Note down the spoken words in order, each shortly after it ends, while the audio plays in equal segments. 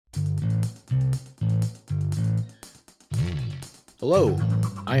Hello,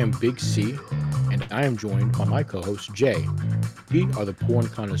 I am Big C, and I am joined by my co-host Jay. We are the Porn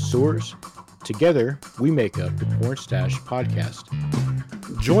Connoisseurs. Together, we make up the Porn Stash podcast.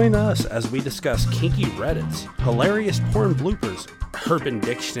 Join us as we discuss kinky Reddits, hilarious porn bloopers, Urban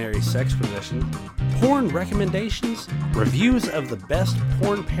Dictionary sex position, porn recommendations, reviews of the best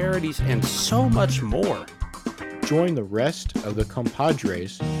porn parodies, and so much more. Join the rest of the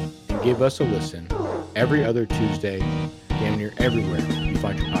compadres and give us a listen every other Tuesday, damn near everywhere you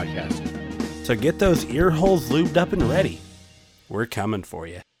find your podcast. So get those ear holes lubed up and ready. We're coming for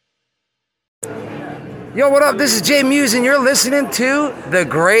you. Yo, what up? This is Jay Muse, and you're listening to the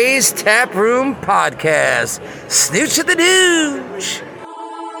Gray's Tap Room Podcast. Snooch of the Douche.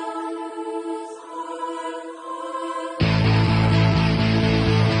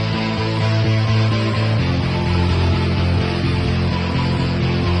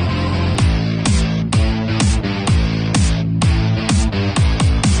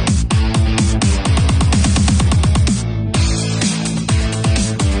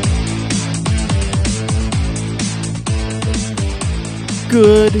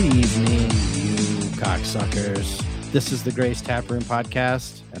 Good evening, you cocksuckers. This is the Gray's Tap Room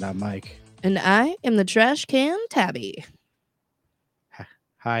Podcast, and I'm Mike. And I am the trash can Tabby.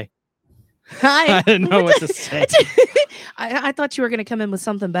 Hi. Hi. I didn't know what to say. I thought you were going to come in with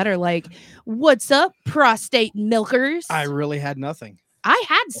something better, like, what's up, prostate milkers? I really had nothing. I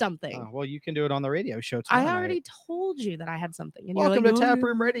had something. Well, you can do it on the radio show tomorrow I already night. told you that I had something. And Welcome you're to like, Tap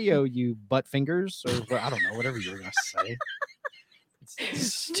Room Radio, you butt fingers, or I don't know, whatever you were going to say.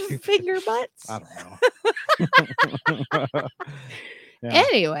 It's stupid. Finger butts. I don't know. Yeah.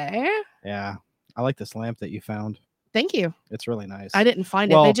 Anyway, Yeah. I like this lamp that you found. thank you. It's really nice. I didn't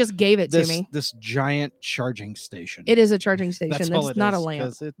find it. Well, They just gave it to me. This giant charging station. It is a charging station. That's all It's it not a is, lamp.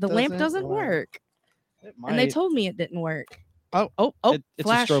 'cause it The lamp doesn't work. It And they might. told me it didn't work. Oh, It's it's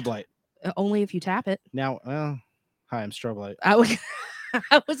flash. a strobe light. Only if you tap it. Now, hi, I'm strobe light. I was,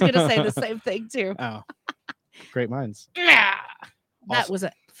 I was going to say the same thing, too. Oh, great minds. Yeah. That Awesome. was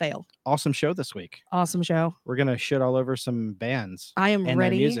a fail. Awesome show this week. Awesome show. We're gonna shit all over some bands I am and their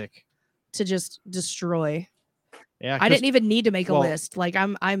ready music. to just destroy. Yeah, I didn't even need to make a well- list. Like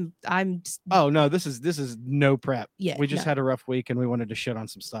I'm Oh no, this is no prep. Yeah, we just no. had a rough week and we wanted to shit on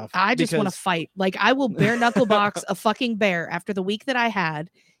some stuff. I just want to because- fight. Like I will bare knuckle box a fucking bear after the week that I had.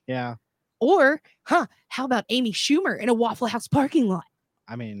 Yeah, Or, how about Amy Schumer in a Waffle House parking lot?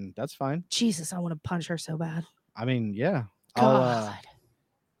 I mean that's fine. Jesus, I want to punch her so bad. I mean, yeah, God.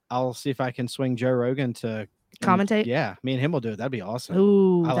 I'll see if I can swing Joe Rogan to Commentate? Yeah, me and him will do it. That'd be awesome.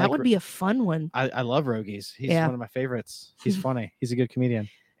 Ooh, I that like would Ro- be a fun one. I love Rogies. He's Yeah. one of my favorites. He's funny. He's a good comedian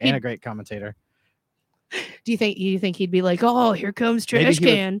He- and a great commentator. Do you think he'd be like, oh, here comes Maybe trash he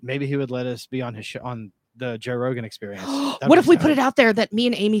would- can? Maybe he would let us be on his show on the Joe Rogan Experience. That'd What be if we sick. put it out there that me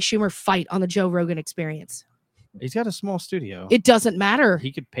and Amy Schumer fight on the Joe Rogan Experience? He's got a small studio. It doesn't matter.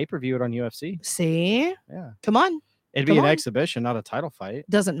 He could pay-per-view it on UFC. See? Yeah. Come on. It'd be Come an on. exhibition, not a title fight.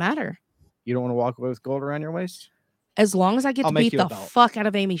 Doesn't matter. You don't want to walk away with gold around your waist? As long as I get I'll to make beat you a the belt. fuck out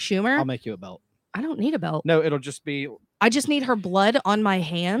of Amy Schumer, I'll make you a belt. I don't need a belt. No, it'll just be I just need her blood on my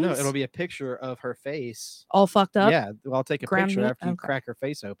hands. no, it'll be a picture of her face. all fucked up. Yeah, well, I'll take a Ground picture meat? after you Okay. crack her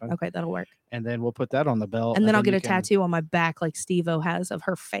face open, Okay, that'll work. and then we'll put that on the belt. And then I'll get you a can- tattoo on my back like Steve-O has of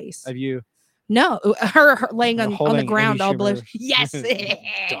her face. of you. No, her laying You're on the holding Amy ground all blood. Schumer. Yes.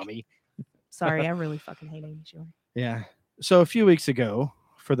 Dummy. Sorry, I really fucking hate Amy Schumer. Yeah. So a few weeks ago,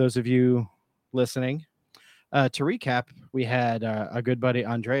 for those of you listening, to recap, we had a good buddy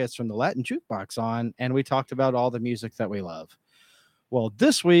Andreas from the Latin Jukebox on, and we talked about all the music that we love. Well,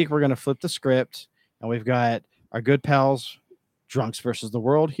 this week we're going to flip the script, and we've got our good pals, Drunks versus the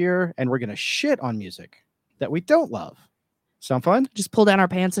World here, and we're going to shit on music that we don't love. Sound fun? Just pull down our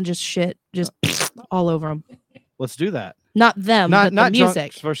pants and just shit, just all over them. Let's do that. Not them, Not but the music.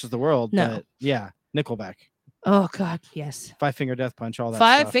 Drunks versus the World, No. but yeah, Nickelback, Oh God, yes. Five Finger Death Punch, all that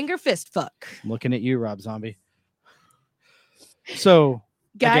Five stuff. finger fist fuck. I'm looking at you, Rob Zombie. So,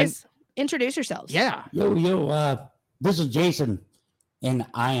 Guys, introduce yourselves. yeah. Yo, this is Jason, and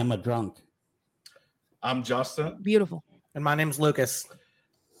I am a drunk. I'm Justin. Beautiful. And my name's Lucas.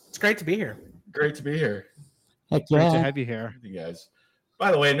 It's great to be here. Great to be here, Heck Great to yeah. have you here. with you guys.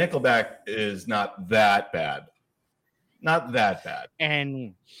 By the way, Nickelback is not that bad. Not that bad.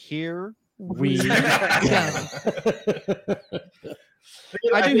 And here we go.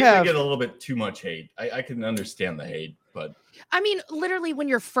 I do think have- they get a little bit too much hate. I can understand the hate, but I mean, literally, when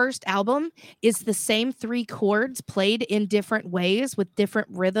your first album is the same three chords played in different ways with different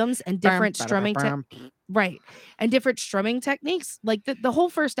rhythms and different strumming, right, and different strumming techniques. Like the whole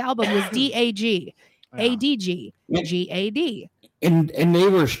first album was DAG, ADG, GAD, and they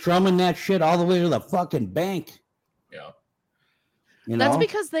were strumming that shit all the way to the fucking bank. Yeah. You That's know?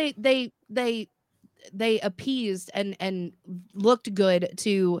 because they appeased and looked good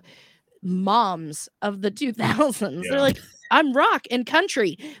to moms of the 2000s. Yeah. They're like, I'm rock and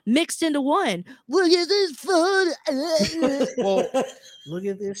country mixed into one. Look at this fun. Well, Look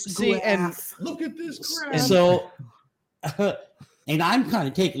at this. see, and Look at this crap. So, and I'm kind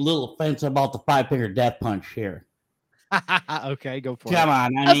of taking a little offense about the 5-finger death punch here. okay, go for Come it.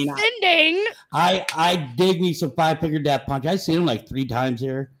 on, I mean, Offending. I dig me some 5-finger death punch. I've seen them like 3 times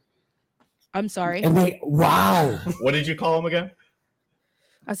here, I'm sorry. and wow. What did you call him again?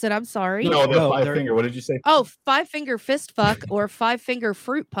 I said, I'm sorry. No, the No, 5-finger. What did you say? Oh, 5-finger fist fuck or 5-finger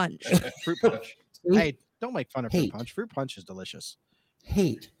fruit punch. Fruit punch. Hey, don't make fun of fruit Hate. punch. Fruit punch is delicious.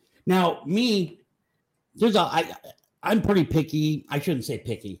 Hate. Now, me, I'm pretty picky. I shouldn't say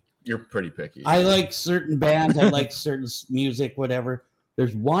picky. You're pretty picky. I like certain bands. I like certain music, whatever.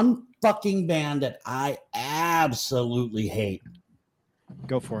 There's one fucking band that I absolutely hate.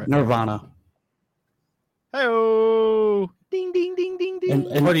 Go for it. Nirvana. Hey, ding, ding, ding, ding, ding.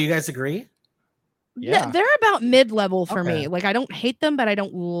 And What do you guys agree? Yeah. They're about mid-level for Okay. me. Like, I don't hate them, but I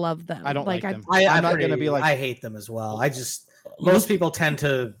don't love them. I don't like them. I'm I'm not pretty- gonna be like- I hate them as well. I just most people tend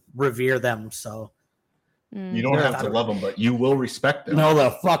to revere them. So you don't They're have to not- love them, but you will respect them. no,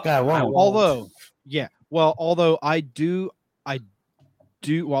 the fuck I won't. Although I do,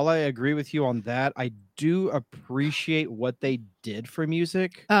 while I agree with you on that, I do appreciate what they did for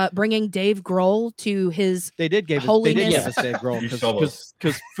music. bringing Dave Grohl to his They did give Holiness. us Dave Grohl You saw us.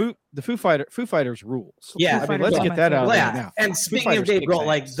 because Foo Fighters rules. Yeah, I mean, Fighters let's are get my that out of favorite. there yeah. now. And Foo speaking of Fighters Dave kicks Grohl,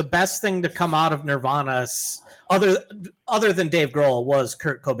 like ass. the best thing to come out of Nirvana, other than Dave Grohl, was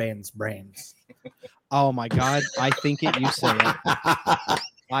Kurt Cobain's brains. Oh my god, I think it. You say it.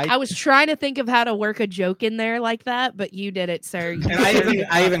 I was trying to think of how to work a joke in there like that, but you did it, sir. And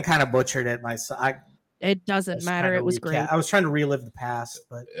I even kind of butchered it myself. It doesn't matter. It was great. I was trying to relive the past,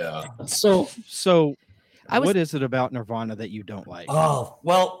 but Yeah. So, What is it about Nirvana that you don't like? oh,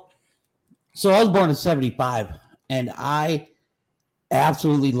 well, so I was born in 75, and I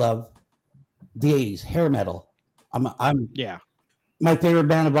absolutely love the 80s hair metal. I'm Yeah. my favorite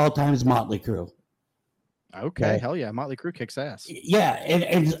band of all time is Motley Crue. Okay. Okay. Hell yeah. Motley Crue kicks ass. Yeah,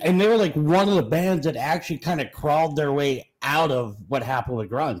 and they were like one of the bands that actually kind of crawled their way out of what happened with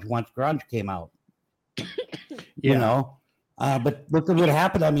grunge once grunge came out. You know, but look at what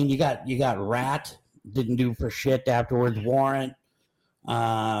happened. I mean, you got Rat, didn't do for shit afterwards. Warrant,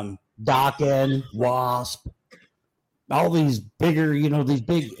 Dokken, Wasp, all these bigger, these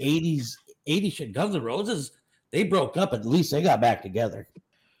big 80s shit. Guns N' Roses, they broke up. At least they got back together.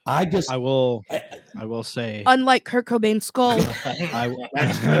 I will say Unlike Kurt Cobain's skull.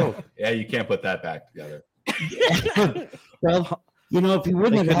 that's true. Yeah, you can't put that back together. Well, if you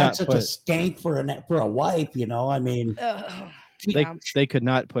wouldn't They have could had not such put- a stank for a wife, I mean, they could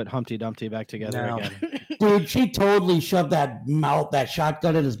not put Humpty Dumpty back together No. again. dude, she totally shoved that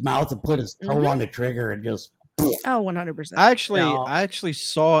shotgun in his mouth and put his toe on the trigger and just. Oh, 100%. I actually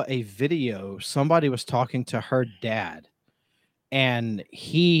saw a video. Somebody was talking to her dad, and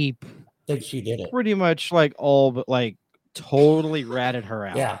he Think she did it. pretty much like all but like totally ratted her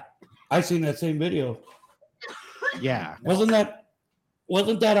out. Yeah, I seen that same video. Yeah. Wasn't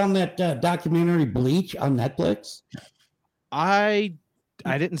that on that documentary Bleach on Netflix? I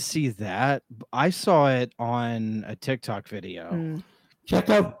didn't see that. I saw it on a TikTok video Mm. Check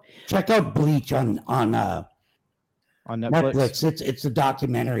out Bleach on on Netflix. Netflix. It's a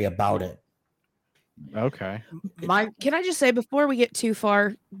documentary about it. Okay. Can I just say before we get too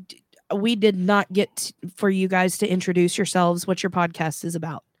far, we did not get for you guys to introduce yourselves, what your podcast is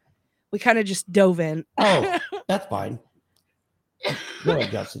about. We kind of just dove in. Oh, that's fine. Go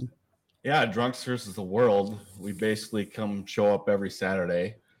ahead, Justin. Yeah, Drunks versus the World. We basically come show up every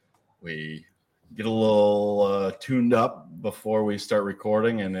Saturday. We get a little tuned up before we start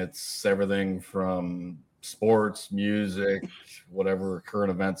recording, and it's everything from sports, music, whatever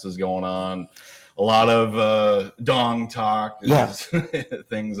current events is going on. A lot of dong talk, Yeah.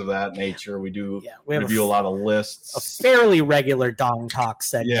 things of that nature. We do we have review a lot of a lists. fairly regular dong talk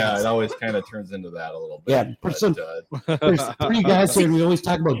segment. Yeah, it always kind of turns into that a little bit. Yeah, for but, some- There's 3 guys here, and we always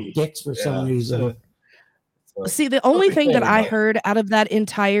talk about dicks for some reason. See, the only thing that I about it. heard out of that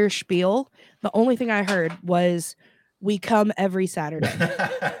entire spiel, the only thing I heard was we come every Saturday.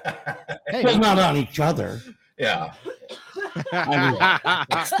 But not on each other. Yeah.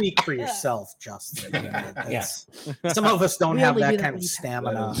 Speak for yourself, Justin. Yes. Some of us don't have Really that do kind that of when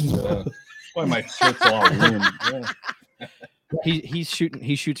stamina. That's why my shirt's all ruined. Yeah. He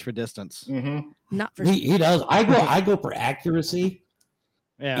shoots for distance. Mm-hmm. Not for He does. I go for accuracy.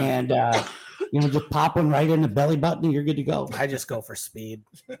 Yeah. And just pop one right in the belly button and you're good to go. I just go for speed.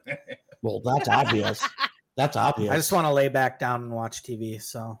 Well, that's obvious. That's obvious. I just want to lay back down and watch TV.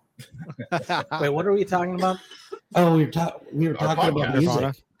 So, wait, what are we talking about? Oh, we were talking about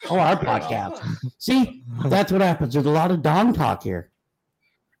music. Oh, our podcast. See, that's what happens. There's a lot of Don talk here.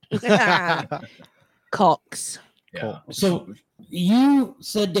 Cox. Yeah. So you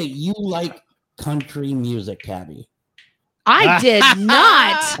said that you like country music, Tabby. I did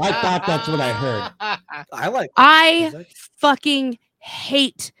not. I thought that's what I heard. I fucking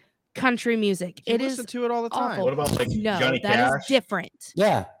hate country music. You it listen is to it all the time. awful. What about like No, Johnny that Cash? is different.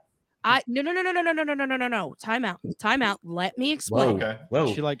 Yeah. No. Time out. Let me explain. Okay.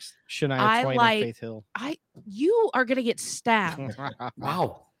 Whoa. She likes Shania I Twain like- and Faith Hill. You are gonna get stabbed.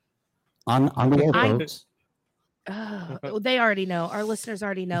 Wow. On the air, I- folks. They already know. Our listeners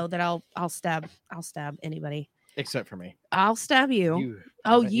already know that I'll stab anybody. Except for me. I'll stab you.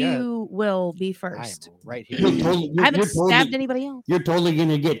 You will be first. I'm right You're here. totally, I haven't you're totally- stabbed anybody else. You're totally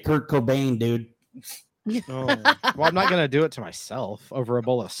gonna get Kurt Cobain, dude. Oh. Well, I'm not gonna do it to myself over a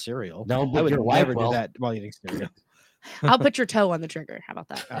bowl of cereal. No, I but would your wife never will. do that while eating cereal. I'll put your toe on the trigger. How about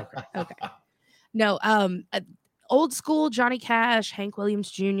that? Okay. No, old school Johnny Cash, Hank Williams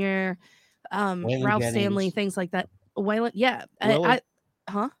Jr., Waylon Ralph Jennings. Stanley, things like that. Waylon, yeah. Willie.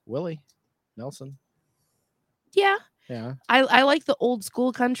 Huh? Willie Nelson. Yeah. Yeah. I like the old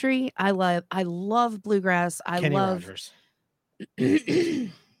school country. I love bluegrass. I Kenny love Rogers.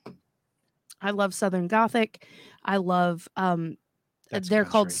 I love Southern Gothic. I love That's they're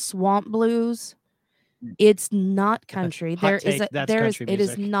called country. swamp blues. It's not country. Hot There is take, that's country it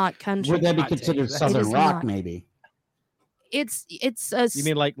is music. not country. Would that be Hot take. considered It Southern is rock, not. maybe? It's a You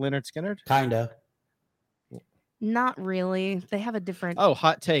mean like Leonard Skinner? Kinda. not really. They have a different Oh,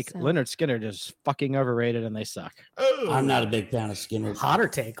 hot take. So- Leonard Skinner is fucking overrated and they suck. I'm not a big fan of Skinner. Hotter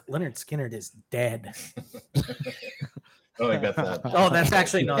take. Leonard Skinner is dead. Oh, I got that. Oh, that's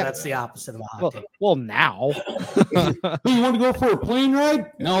actually no. That's the opposite of a hot take. Well, now. Hey, you want to go for a plane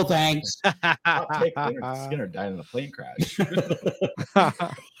ride? No, thanks. Hot take, Leonard Skinner died in a plane crash.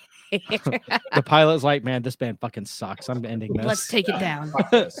 The pilot's like, man, this band fucking sucks. I'm ending this. Let's take it down.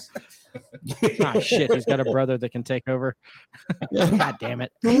 Fuck this. Ah, shit. He's got a brother that can take over. God damn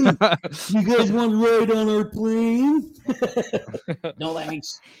it. You guys want to ride on our plane? No,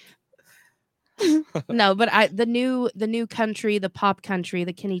 thanks. No, but the new country, the pop country,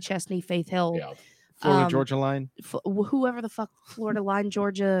 the Kenny Chesney, Faith Hill, Yeah. Florida Um, Georgia line. whoever the fuck Florida Line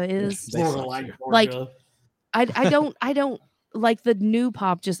Georgia is. They Florida suck line, too. Like, Georgia. I don't like the new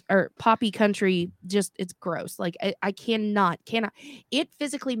pop or poppy country. Just it's gross. Like I cannot. It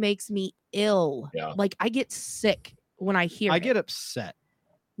physically makes me ill. Yeah. Like I get sick when I hear. I it. get upset.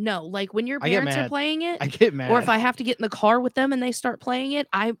 No, like when your I get parents are mad. playing it, I get mad. or if I have to get in the car with them and they start playing it,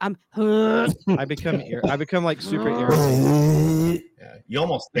 I'm I become like super irritated. Yeah. You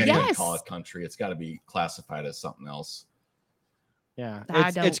almost can't even Yes. call it country. It's got to be classified as something else. Yeah. I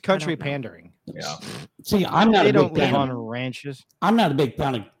It's don't country know. pandering. Yeah. See, I'm not They a don't big live fan. on ranches. I'm not a big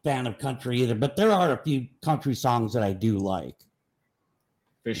fan of country either, but there are a few country songs that I do like.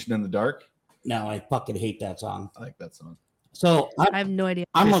 Fishing in the dark. No, I fucking hate that song. I like that song. So I have no idea.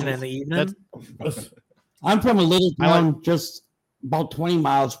 I'm Fishing in the evening. I'm from a little I like- town just about 20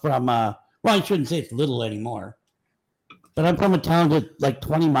 miles from well, I shouldn't say it's little anymore. But I'm from a town that's like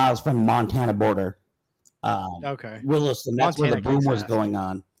 20 miles from the Montana border. Okay. Williston, that's where the Montana boom gets was that. going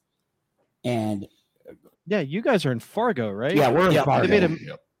on. And Yeah, you guys are in Fargo, right? yeah, we're in Yep. Fargo. They made a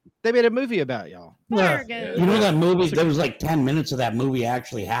Yep. they made a movie about y'all. Yeah. Fargo. You know that movie? There was like 10 minutes of that movie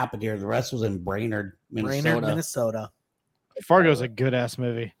actually happened here. The rest was in Brainerd, Minnesota. Brainerd, Minnesota. Fargo's a good ass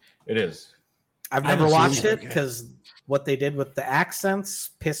movie. It is. I've I never haven't watched seen it because what they did with the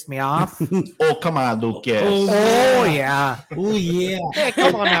accents pissed me off. Oh, come on, Lucas. Oh yeah, Oh, yeah. Hey,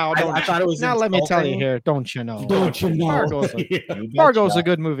 come on now. Don't I thought it was now let me tell you insulting. here, don't you know? Don't you know? Fargo's a, You betcha. Fargo's a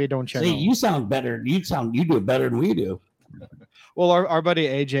good movie, don't you See, know? you sound better. You do it better than we do. Well, our buddy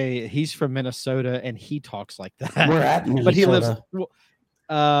AJ, he's from Minnesota and he talks like that. We're at Minnesota. But he lives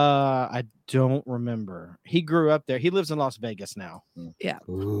I don't remember. He grew up there. He lives in Las Vegas now.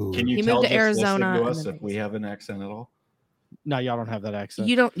 Ooh. Can you He tell moved to just listening Arizona to and us then if we have an accent at all? No, y'all don't have that accent.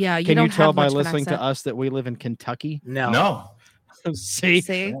 You don't. Yeah, you Can don't you tell have by much of an listening to accent. us that we live in Kentucky? no, No. See,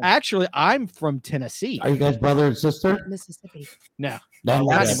 See, actually, I'm from Tennessee. Are you guys brother and sister? Mississippi. No, Then not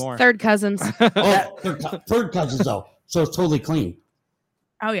that's- anymore. Third cousins. Oh, third cousins though, so it's totally clean.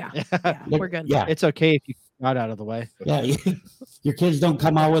 Oh yeah, yeah, we're good. Yeah, It's okay if you got out of the way. yeah. Your kids don't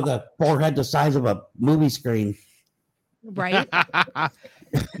come out with a forehead the size of a movie screen. Right?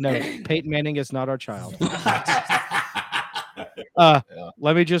 No, Peyton Manning is not our child.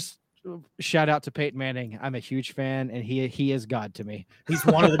 Let me just shout out to Peyton Manning. I'm a huge fan, and he is God to me. He's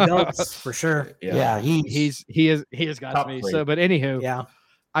one of the goats for sure. Yeah, he is God Top to me. three. So, but anywho, Yeah.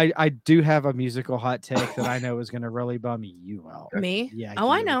 I do have a musical hot take that I know is going to really bum you out. Me? Yeah. Oh,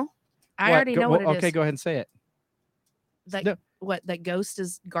 I you. know. I What? already know what it is. Okay, go ahead and say it. That No. what? That Ghost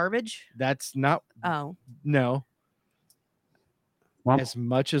is garbage? That's not. Oh, No. Well, As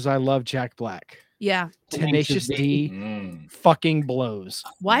much as I love Jack Black, yeah. Tenacious D Mm. fucking blows.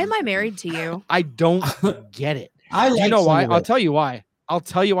 Why am I married to you? I don't get it. I Do like you know some why? of I'll it. tell you why. I'll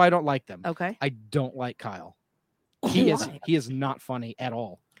tell you why I don't like them. Okay. I don't like Kyle. He Why? is not funny at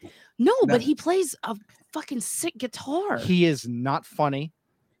all. No, No. but he plays a fucking sick guitar. He is not funny.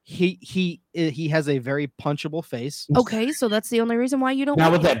 He has a very punchable face. Okay, so that's the only reason why you don't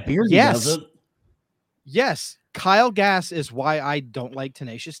Now like with him. that beard, Yes. he does it. Yes, Kyle Gass is why I don't like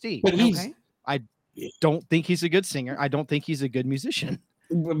Tenacious D. But he's Okay. Don't think he's a good singer. I don't think he's a good musician.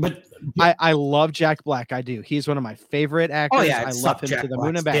 but I love Jack Black. I do. He's one of my favorite actors. Oh yeah, I I'd love suck him Jack to the Black's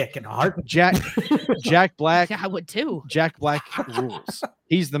moon and back. dick in a heartbeat. Jack Black. Yeah, I would too. Jack Black rules.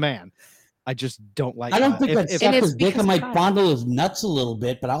 He's the man. I just don't like. I don't Kyle. think I'd if, suck And it's his dick. I because might Kyle- fondle his nuts a little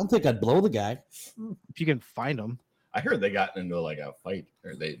bit, but I don't think I'd blow the guy. if you can find him. I heard they got into like a fight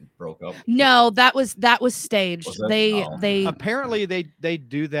or they broke up. No, that was staged. Was that- They oh. they Apparently, they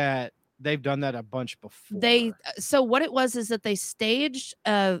do that. They've done that a bunch before. they so what it was is that they staged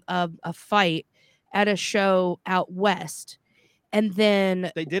a fight at a show out west, and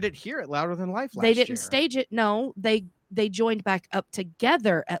then They did it here at Louder Than Life. they last didn't year. stage it. No, they joined back up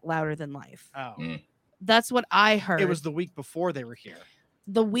together at Louder Than Life. Oh, Mm. That's what I heard. it was the week before they were here.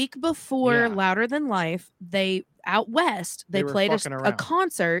 the week before Yeah. Louder Than Life. They out west. They, They were played fucking a around.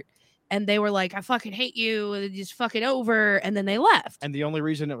 concert, and they were like, "I fucking hate you. It's just fucking over." And then they left. And the only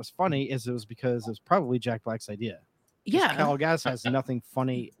reason it was funny is it was because it was probably Jack Black's idea. 'Cause Yeah. Kyle Gass has nothing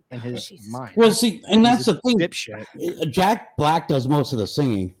funny in his Jesus mind. Well, see, and that's He's the a thing. dipshit. Jack Black does most of the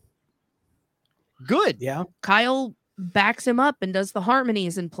singing. Good. Yeah. Kyle backs him up and does the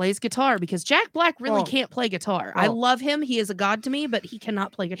harmonies and plays guitar because Jack Black really Well, can't play guitar. I well- love him. He is a god to me, but he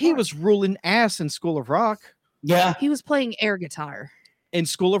cannot play guitar. He was ruling ass in School of Rock. Yeah, He was playing air guitar. In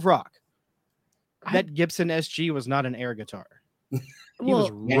School of Rock, I- that Gibson SG was not an air guitar. He Well,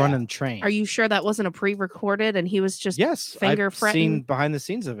 was running train. are you sure that wasn't a pre-recorded and he was just Yes, finger I've fretting? seen behind the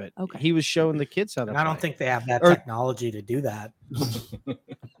scenes of it. Okay. He was showing the kids how to And I don't play. think they have that Or- technology to do that.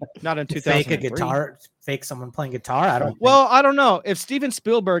 Not in 2003. Fake a guitar, fake someone playing guitar. I don't. Well, I don't know. If Steven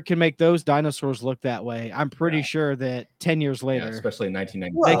Spielberg can make those dinosaurs look that way, I'm pretty Yeah. sure that 10 years Yeah, later, especially in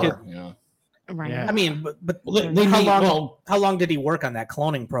 1994. They Yeah. right. Yeah. I mean, but Well, they how made- long? well- How long did he work on that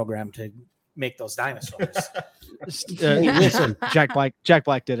cloning program to make those dinosaurs? listen. Jack Black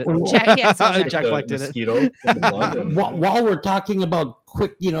did it. Jack, yes, Jack Black did it. Mosquito from blood and- While we're talking about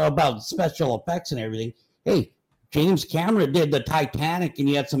quick, about special effects and everything, hey, James Cameron did the Titanic, and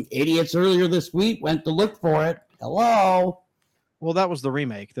you had some idiots earlier this week went to look for it. Hello. Well, that was the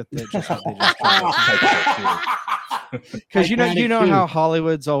remake that they just Titanic because you Titanic know 2. how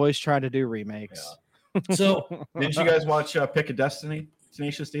Hollywood's always trying to do remakes. So, Did you guys watch Pick a Destiny,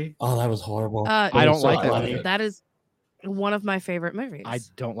 Tenacious D? oh, that was horrible. I don't was so like that funny. movie. That is one of my favorite movies. I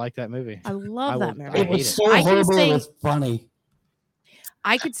don't like that movie. I love I that will- movie. I It hate was it. so I can horrible. It sing- was funny.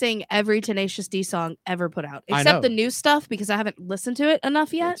 I could sing every Tenacious D song ever put out, I except the know. new stuff because I haven't listened to it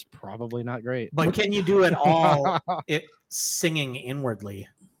enough yet. It's probably not great. But can you do it all? It singing inwardly.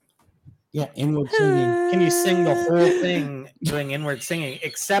 Yeah, inward singing. Can you sing the whole thing doing inward singing,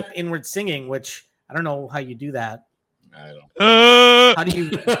 except inward singing, which I don't know how you do that. I don't. How do you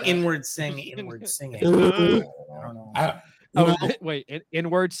inward sing inward singing? I don't know. Oh, wait,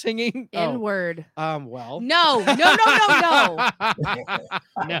 inward singing? Inward. Well. No. no.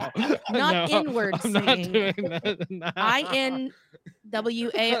 Not No, inward I'm not singing. doing that. No.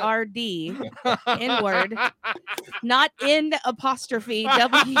 INWARD. Inward. Not in apostrophe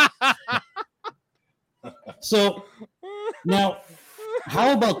W. So now,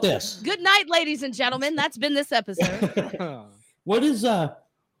 how about this? Good night, ladies and gentlemen. That's been this episode. What is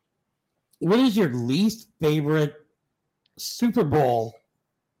your least favorite Super Bowl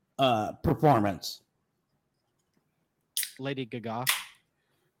performance? Lady Gaga.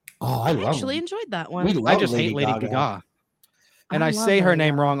 Oh, I I love actually them. enjoyed that one. We I love just hate Lady Gaga. And I love say her Lady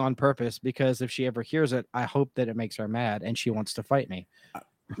name Gaga. wrong on purpose because if she ever hears it, I hope that it makes her mad and she wants to fight me.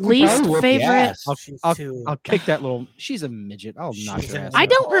 Least favorite. I'll kick that little. She's a midget. I'll knock her ass. I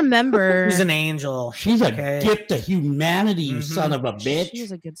don't remember. She's an angel. She's a gift to humanity, you son of a bitch.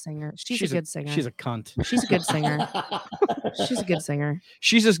 She's a good singer. She's a good singer. She's a cunt. She's a good singer. She's a good singer.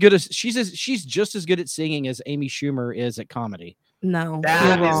 She's just as good at singing as Amy Schumer is at comedy. No,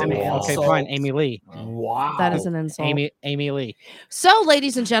 that you're is wrong. an insult. Okay, fine. Amy Lee. Wow. That is an insult. Amy Lee. So,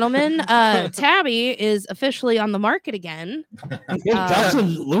 ladies and gentlemen, Tabby is officially on the market again. Gus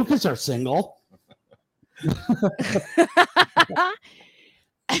and Lucas are single.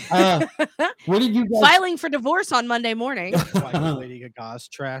 What did you guys Filing for divorce on Monday morning. Like Lady Gaga's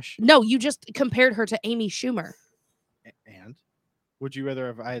trash. No, you just compared her to Amy Schumer. And would you rather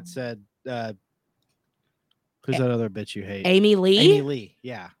have I had said who's that other bitch you hate? Amy Lee? Amy Lee,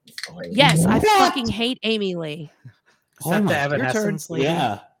 yeah. Yes, I What? fucking hate Amy Lee. Is that the Evanescence lady?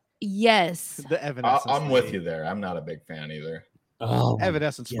 Yeah. Yes. The Evanescence. I'm with you there. I'm not a big fan either. Oh,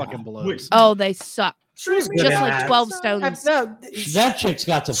 Evanescence fucking blows. Oh, they suck. She's good Just at like that. 12 Stones. that chick's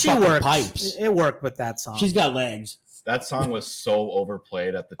got some She fucking worked. pipes. It worked with that song. She's got legs. That song was so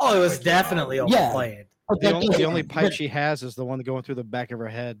overplayed at the time. Oh, it was came out. definitely Yeah. overplayed. The only pipe she has is the one going through the back of her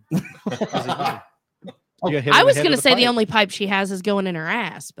head. I was going to say the only pipe she has is going in her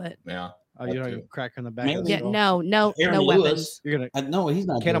ass, but Yeah. Oh, you don't even crack her in the back. Maybe. of the yeah, skull? no Aaron weapons. Lewis. You're gonna No, he's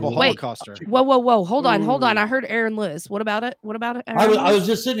not. Cannibal doing Wait. Holocauster. Whoa. Hold on. I heard Aaron Lewis. What about it? I was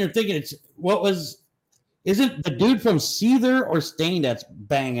just sitting here thinking, isn't the dude from Seether or Stain that's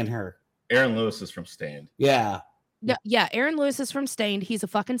banging her? Aaron Lewis is from Stained. Yeah. Yeah, Aaron Lewis is from Stained. He's a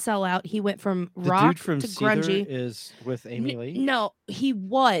fucking sellout. He went from The rock dude from to Seether grungy. is with Amy Lee. No, he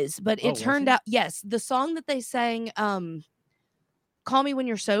was, but Oh, it was turned he? out yes, the song that they sang, "Call Me When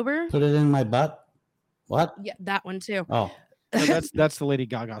You're Sober." Put it in my butt. What? Yeah, that one too. Oh. No, that's the Lady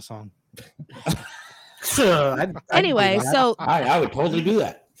Gaga song. Anyway, so I would totally do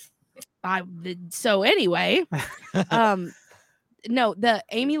that. anyway, no, the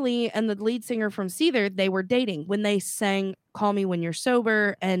Amy Lee and the lead singer from Seether, they were dating when they sang "Call Me When You're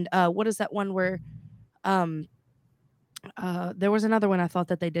Sober," and what is that one where, there was another one I thought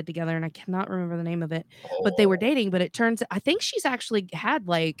that they did together, and I cannot remember the name of it. But they were dating. But it turns, I think she's actually had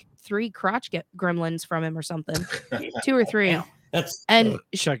like 3 crotch gremlins from him or something, 2 or 3. That's And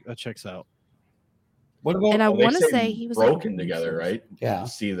That checks out. what about? and I They want to say say he was like, broken together, right? Yeah.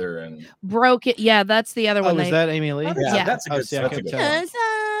 Seether and broke it. Yeah, that's the other Oh, one. is that Amy Lee? Yeah. That's a Oh, good see, I song. couldn't That's a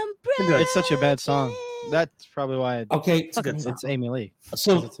tell. Because I'm It's such a bad song. That's probably why Okay. It's a good song. it's Amy Lee.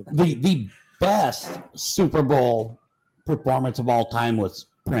 So the best Super Bowl performance of all time was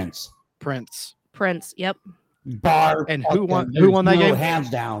Prince. Prince. Prince. Yep. Bar And who won- there's that game? Hands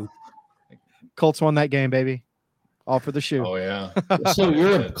down. Colts won that game, baby. All for the shoe. oh yeah. So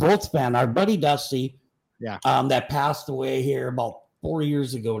you're a Colts fan. Our buddy Dusty, Yeah. that passed away here about 4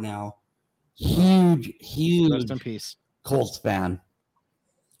 years ago now. Huge Rest in peace. Colts fan.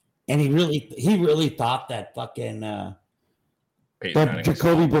 And he really thought that fucking Peyton that Manning.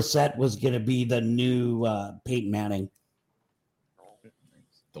 Jacoby Brissett was gonna be the new Peyton Manning.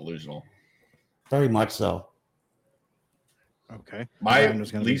 Delusional. Very much so. Okay. My Mine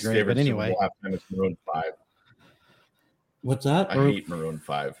was gonna be least great, favorite but anyway. Super Bowl halftime is Maroon 5. What's that? I hate Maroon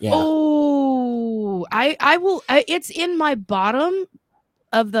 5. Yeah. Oh, I will. It's in my bottom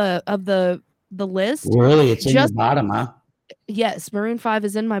of the list. Really? It's in Just- the bottom, huh? Yes, Maroon 5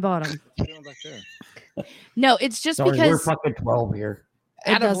 is in my bottom. No, it's just Sorry, we're because fucking 12 here.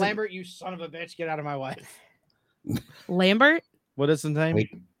 it Adam doesn't- Lambert, you son of a bitch, get out of my wife. Lambert. What is his name? Wait,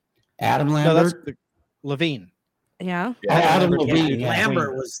 Adam No, that's Lambert. Levine. Yeah. Yeah, Adam Lambert, Levine. yeah.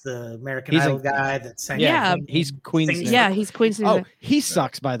 Lambert was the American He's a- Idol guy that sang. Yeah. He's Queen's. Sings- Yeah, he's Queen's. Oh, he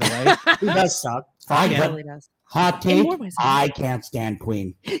sucks, by the way. He does suck. I Fuck He got- him. really does. Hot In take. more ways. I can't stand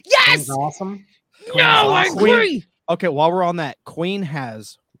Queen. Yes. He's awesome. No, I awesome. agree. Okay, while we're on that, Queen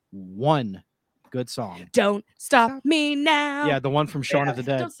has one good song. Don't stop me now. Yeah, the one from Shaun of the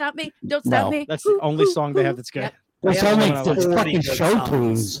Dead. Don't stop me. Don't stop No. me. That's the only song they have that's good. Yeah. They They sound have like like the 40 fucking good show songs.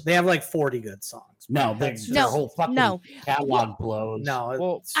 tunes. They have like 40 good songs. No, That's their No, whole fucking no. catalog blows. No,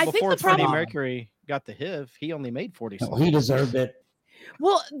 Well, I think before the Freddie problem- Mercury got the HIV, he only made 40 No, songs. he deserved it.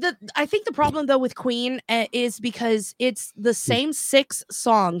 Well, I think the problem though with Queen is because it's the same 6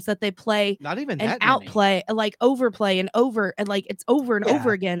 songs that they play Not even and that many. outplay, like overplay and over, and like it's over and Yeah.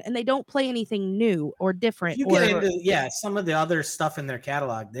 over again, and they don't play anything new or different. you or, get into some of the other stuff in their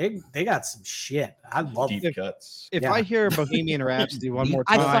catalog. They got some shit. I love Deep it. cuts. If Yeah. I hear Bohemian Rhapsody one more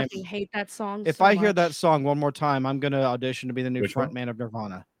I time, fucking hate that song. if so I hear much. that song one more time, I'm gonna audition to be the new Which one? frontman of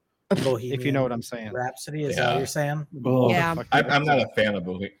Nirvana. Bohemian if you know what I'm saying. Rhapsody, is that what you're saying? Oh, Yeah. I'm not a fan of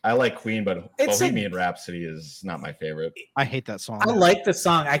Bohemian. I like Queen, but It's Bohemian Rhapsody is not my favorite. I hate that song. I like the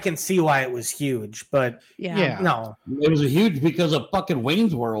song. I can see why it was huge, but Yeah. no, It was a huge because of fucking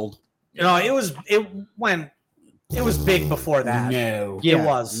Wayne's World. it was big before that. No. It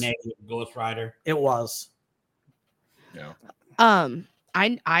was. Negative Ghost Rider. It was. Yeah.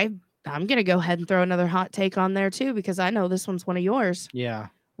 I'm gonna go ahead and throw another hot take on there too because I know this one's one of yours. Yeah.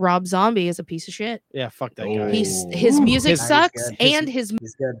 Rob Zombie is a piece of shit. Yeah. Fuck that Oh. guy. His music He's sucks good. and his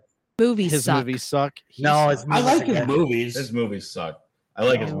He's good. movies His suck. movies suck. No, his I like his music- movies. His movies suck. I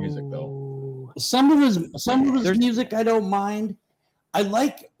like his music though. Oh. Some of his music I don't mind. I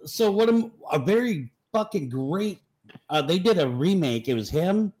like a very fucking great. They did a remake. It was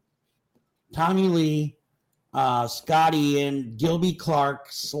him, Tommy Lee, Scotty, and Gilby Clark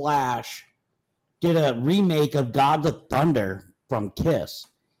 / did a remake of Gods of Thunder from Kiss,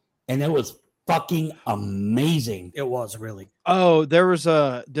 and it was fucking amazing. It was really. Oh, there was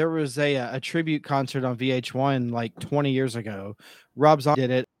a tribute concert on VH1 like 20 years ago. Rob Zombie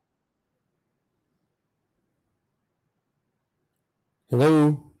did it.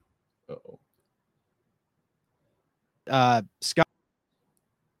 Hello. Uh-oh. Scott.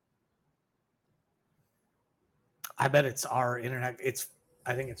 I bet it's our internet.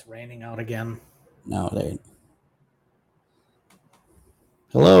 I think it's raining out again. No, it ain't.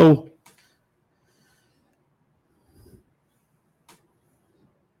 Hello.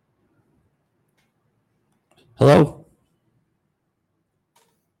 Hello.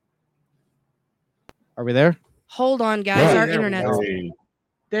 Are we there? Hold on, guys. Yeah, Our there we internet's go. Hey,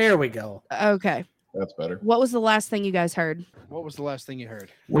 There we go. okay. that's better. What was the last thing you guys heard? What was the last thing you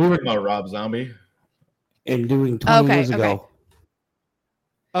heard? We were Talking about Rob Zombie. doing 20 Okay, years ago. okay.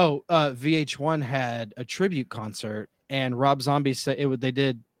 Oh, VH1 had a tribute concert, and Rob Zombie said it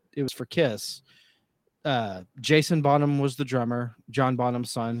was for Kiss. Jason Bonham was the drummer, John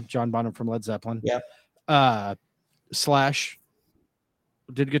Bonham's son, John Bonham from Led Zeppelin. Yep. Slash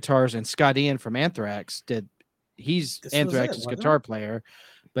did guitars, and Scott Ian from Anthrax did. He's This was Anthrax's it, wasn't guitar it? player,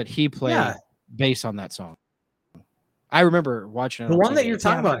 but he played Yeah. bass on that song. I remember watching it. The on one that TV. you're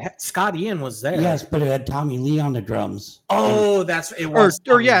talking about, Scott Ian was there. Yes, but it had Tommy Lee on the drums. Oh, that's it. Or Was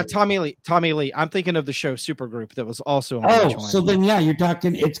yeah, Tommy Lee. Tommy Lee. I'm thinking of the show Supergroup that was also on Oh, VH1. so then you're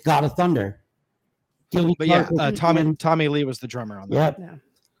talking it's God of Thunder. Gilby But yeah, Clark was Tommy Lee was the drummer on that. Yep. Yeah.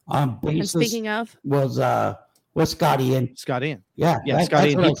 And And speaking of, was Scott Ian. Scott Ian. Yeah, Yeah, Scott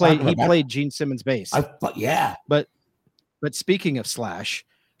Ian. He played Gene Simmons bass. Yeah. But speaking of Slash,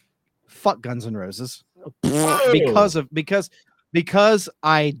 fuck Guns N' Roses Whoa. because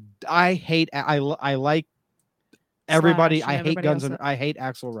I hate I like everybody. Slash I and hate everybody Guns else N' I hate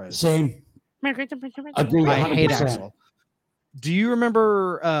Axl Rose. Same. Agree I hate 100%. Axl. Do you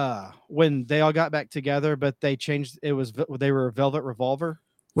remember when they all got back together, but they changed? They were Velvet Revolver,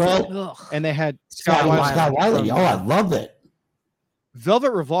 Well, ugh, and they had Scott Wiley. from- Oh, I love it.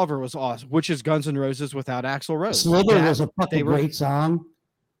 Velvet Revolver was awesome, which is Guns N' Roses without Axl Rose. Slither That- was a fucking they were- great song.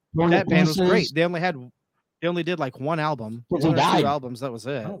 Torn to that band was Pieces. great. They only did like one album, Because he one or died. two albums. That was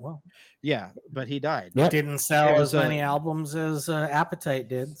it. Oh, well. Yeah, but he died. Yep. Didn't sell It as was, many albums as Appetite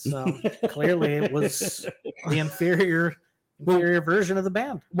did, so clearly it was the inferior version of the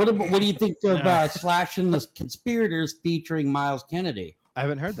band. What do you think of Slash and the Conspirators featuring Miles Kennedy? I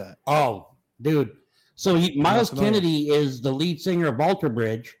haven't heard that. Oh, dude. So Miles familiar. Kennedy is the lead singer of Alter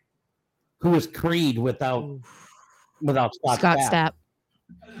Bridge, who is Creed without Scott Stapp.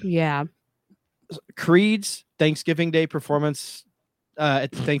 Yeah. Creed's Thanksgiving Day performance at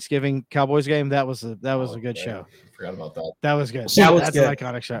the Thanksgiving Cowboys game. That was a good show. Forgot about that. That was good. That was That's good. an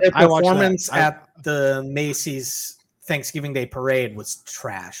iconic show. Their I watched that. performance at the Macy's Thanksgiving Day parade was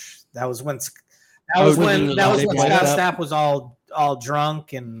trash. That was when they Scott played it up. Stapp was all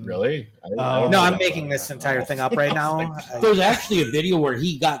drunk and Really? No, I'm making this entire thing up right now. There's actually a video where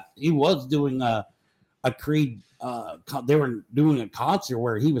he was doing a Creed. They were doing a concert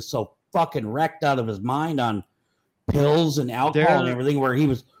where he was so fucking wrecked out of his mind on pills and alcohol and everything, where he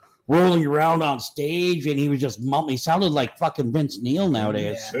was rolling around on stage and he was just mumbling. He sounded like fucking Vince Neil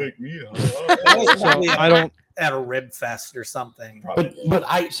nowadays. Take me out. That was probably I don't. at a rib fest or something. But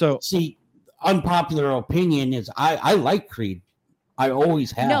I So see. Unpopular opinion is I like Creed. I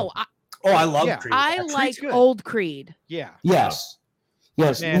always have. No, I love Yeah. Creed. I Creed's like good. old Creed. yeah, Yes.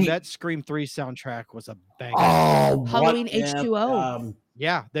 Yes. man, we- that Scream 3 soundtrack was a banger. Oh, what Halloween if, H2O.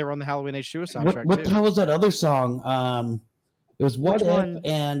 Yeah, they were on the Halloween H2O soundtrack what the too. hell was that other song? It was What Which If one?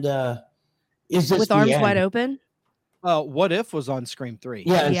 and Is This With the arms End? wide open. What If was on Scream 3.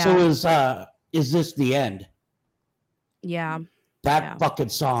 Yeah, and Yeah. so is This the End? Yeah. That fucking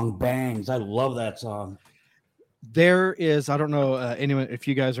song bangs. I love that song. There is, I don't know anyone, if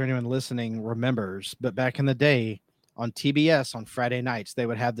you guys or anyone listening remembers, but back in the day on TBS on Friday nights, they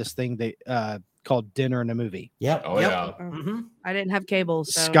would have this thing they called Dinner and a Movie. Yep. Oh, yeah. Mm-hmm. I didn't have cable.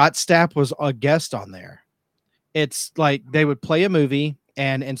 So. Scott Stapp was a guest on there. It's like they would play a movie,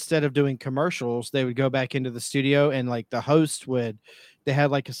 and instead of doing commercials, they would go back into the studio, and like the host would, they had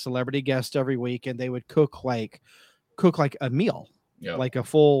like a celebrity guest every week, and they would cook like a meal, like a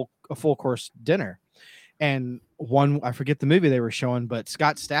full course dinner. And one, I forget the movie they were showing, but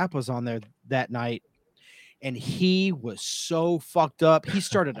Scott Stapp was on there that night, and he was so fucked up. He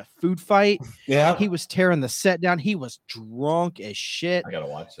started a food fight. Yeah, he was tearing the set down. He was drunk as shit. I gotta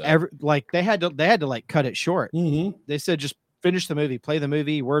watch that. They had to like cut it short. Mm-hmm. They said just finish the movie, play the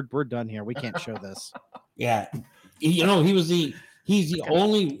movie. We're done here. We can't show this. Yeah, you know, he's the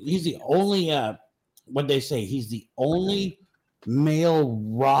only what they say, he's the only male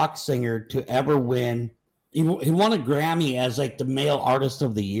rock singer to ever win. He won a Grammy as like the male artist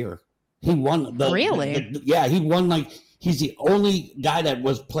of the year. He won really? He won, like, he's the only guy that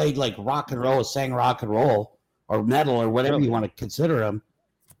was played like rock and roll, sang rock and roll or metal or whatever you want to consider him.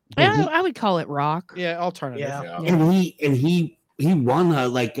 Yeah, I would call it rock. Yeah, alternative. Yeah. And he won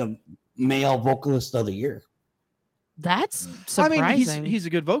a male vocalist of the year. That's surprising. I mean, he's a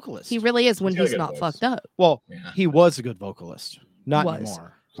good vocalist. He really is when he's not voice. fucked up. Well, he was a good vocalist. Not Was.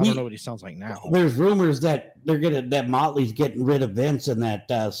 anymore. I don't know what he sounds like now. There's rumors that that Motley's getting rid of Vince and that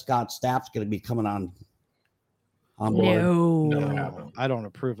Scott Stapp's gonna be coming on board. No. I don't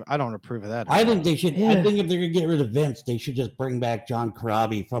approve. I don't approve of that. I think they should. I think if they're gonna get rid of Vince, they should just bring back John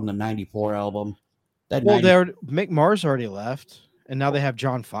Corabi from the '94 album. Mick Mars already left, and now they have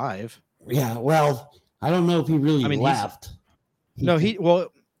John 5. Yeah, well, I don't know if he really left.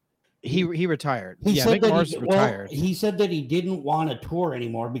 He retired. He Yeah, said Mick Mars retired. He said that he didn't want to tour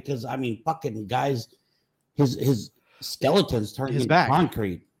anymore because, I mean, fucking guys, his skeletons turned into back.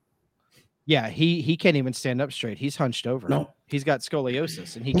 concrete. Yeah, he can't even stand up straight. He's hunched over. No. He's got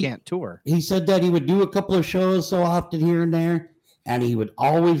scoliosis, and he can't tour. He said that he would do a couple of shows so often here and there, and he would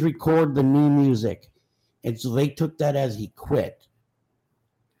always record the new music. And so they took that as he quit.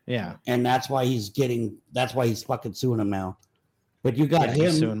 Yeah. And that's why he's fucking suing him now. But you got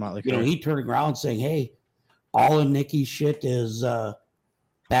him, suing Motley Crue. he turned around saying, hey, all of Nicky's shit is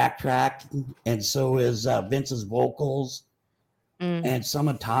backtracked, and so is Vince's vocals and some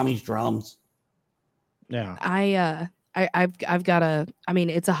of Tommy's drums. Yeah. I've got I mean,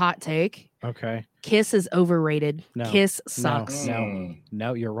 it's a hot take. Okay. Kiss is overrated. No. Kiss sucks.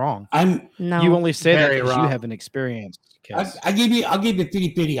 No, you're wrong. No. You only say that Very because you wrong. haven't experienced Kiss. I'll give you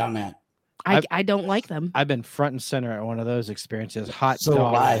 50-50 on that. I don't like them. I've been front and center at one of those experiences. Hot So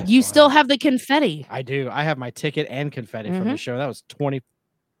dog. have I. You still have the confetti. I do. I have my ticket and confetti from the show. That was 20.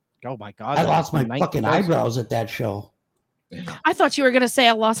 Oh my God. I that lost was my fucking 19,000. eyebrows at that show. I thought you were gonna say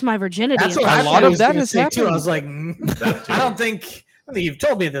I lost my virginity. That's and what stuff. I A lot thought of he was that gonna has say, too. I happened. was like, I don't think you've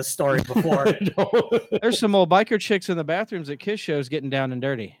told me this story before. There's some old biker chicks in the bathrooms at Kiss shows getting down and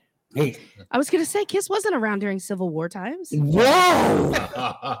dirty. Hey, I was gonna say Kiss wasn't around during Civil War times. whoa!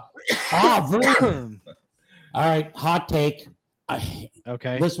 All right, hot take.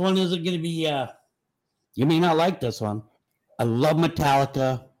 Okay. This one isn't going to be. You may not like this one. I love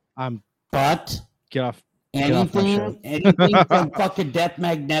Metallica, but Get off my show. anything from fucking Death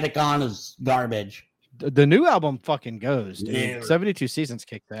Magnetic on is garbage. The new album fucking goes, dude. Yeah. 72 Seasons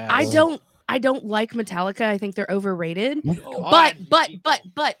kicked ass. I don't like Metallica. I think they're overrated. God. But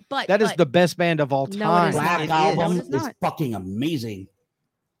That is the best band of all No, it time. is not. Black It is. album No, it is is not. fucking amazing.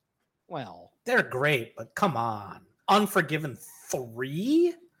 Well, They're great, but come on. Unforgiven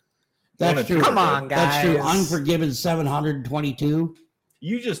 3? That's true. Come on, That's true. guys. Unforgiven 722.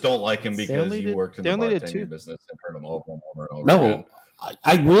 You just don't like him because only you did- worked in they the only did bartending 2. business and heard him over and over and over No, again.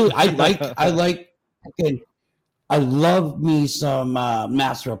 I love me some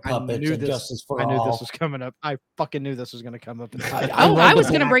Master of I Puppets knew and this. Justice for I knew All. this was coming up. I fucking knew this was going to come up. I love was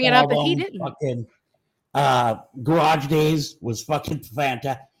the gonna Black bring it up, but he Album. didn't. Fucking, Garage Days was fucking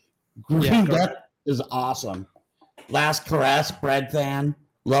fantastic. Green Yeah. Death is awesome. Last Caress, Bread Fan,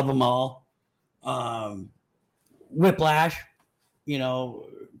 love them all. Whiplash,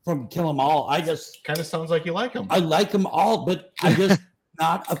 from Kill 'Em All. I just Kind of sounds like you like him. I like them all, but I'm just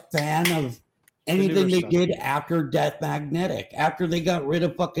not a fan of anything newer they stuff. did after Death Magnetic. After they got rid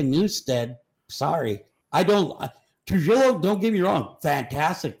of fucking Newstead. Sorry. I don't. Trujillo, don't get me wrong,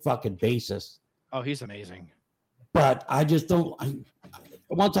 fantastic fucking bassist. Oh, he's amazing. But I just don't.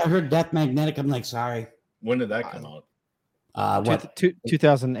 Once I heard Death Magnetic, I'm like, sorry. When did that come out? What?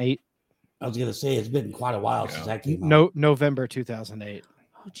 2008. I was gonna say it's been quite a while since that came out. November 2008.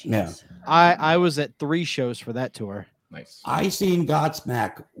 Oh, jeez. Yeah. I was at 3 shows for that tour. Nice. I seen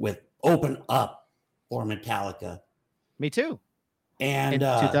Godsmack with Open Up for Metallica. Me too. And In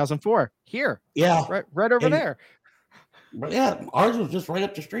 2004. Here. yeah, Right over And- there. yeah, ours was just right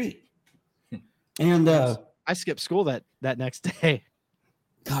up the street. And I skipped school that next day.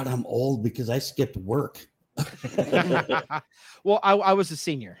 God, I'm old because I skipped work. Well, I was a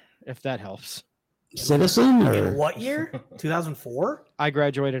senior, if that helps. Citizen In or what year? 2004? I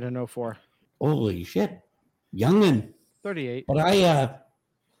graduated in 04. holy shit, youngin'. 38. But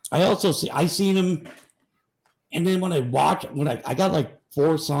I also I seen him, and then when I got like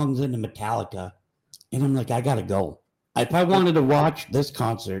 4 songs into Metallica, and I'm like, I gotta go. If I wanted to watch this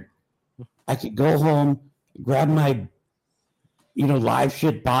concert, I could go home, grab my, live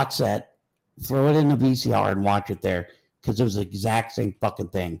shit box set, throw it in the VCR, and watch it there because it was the exact same fucking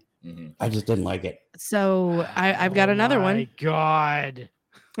thing. Mm-hmm. I just didn't like it. So I've got another My one. God.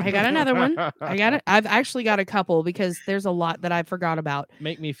 I got another one. I got it. I've actually got a couple because there's a lot that I forgot about.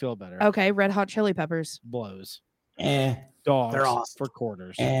 Make me feel better. Okay, Red Hot Chili Peppers. Blows. Dogs They're awesome. for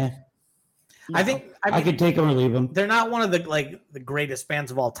quarters. I think I could take them or leave them. they're not one of the greatest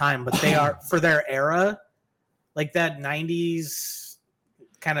bands of all time, but they are for their era, like that 90s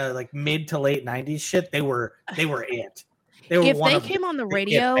kind of like mid to late 90s shit. They were it. They were If one they of the came on the biggest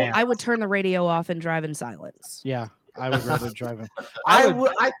radio, bands. I would turn the radio off and drive in silence. Yeah, I would rather drive it.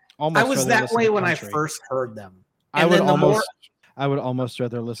 I Almost was rather that listen way to when I country. first heard them. I And would then the more- almost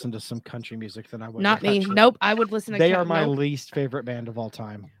rather listen to some country music than I would. Not Red Hot me. Chili- Nope. I would listen to They are my nope. least favorite band of all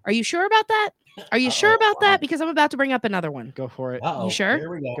time. Are you sure about that? Are you sure about that? Because I'm about to bring up another one. Go for it. Uh-oh, You sure? Here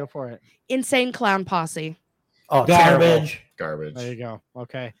we go. Go for it. Insane Clown Posse. Oh, terrible. Garbage. Garbage. There you go.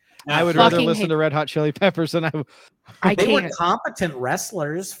 Okay. Yeah, I would rather fucking listen hate- to Red Hot Chili Peppers than I. I They were can't. competent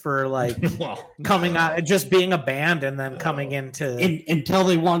wrestlers for like Well, coming out, just being a band and then coming into. Until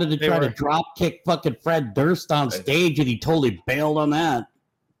they wanted to They try to were- drop kick fucking Fred Durst on stage, and he totally bailed on that.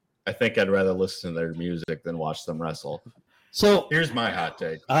 I think I'd rather listen to their music than watch them wrestle. So, Here's my hot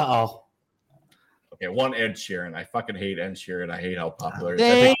take. uh-oh. Okay, one, Ed Sheeran. I fucking hate Ed Sheeran. I hate how popular he is.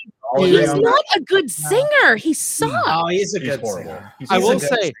 I They- think all agree He's on not a good singer. He sucks. Oh, he's a that. He's good horrible. singer. He's I He's a will good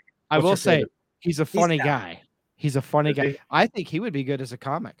say. I What's will your say favorite? he's a funny got- guy. He's a funny Is guy. he? I think he would be good as a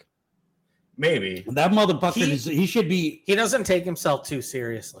comic. Maybe. That motherfucker, He- he should be. He doesn't take himself too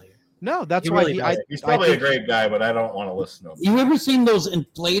seriously. No, that's He why really he, does. He's I probably a think- great guy, but I don't want to listen to him. You ever seen those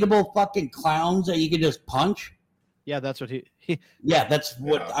inflatable fucking clowns that you can just punch? Yeah, that's what he Yeah, that's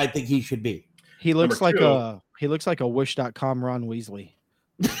what Yeah. I think he should be. he looks Number like a Wish.com Ron Weasley.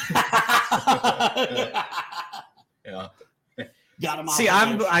 Yeah. Got him off See, the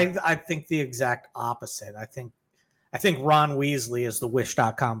I bench. I think the exact opposite. I think Ron Weasley is the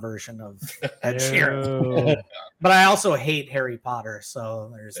Wish.com version of Ed Sheeran. Ew. But I also hate Harry Potter,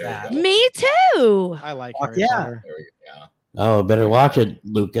 so there's There you that. go. Me too. I like Fuck Harry yeah. Potter. There we go. Yeah. Oh, better watch it,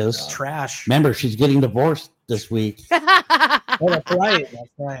 Lucas. Trash. Remember, she's getting divorced this week. Oh, that's right. That's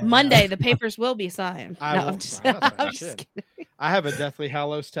right. Monday, the papers will be signed. I No, will- I'm just, I'm not I'm saying just shit. kidding. I have a Deathly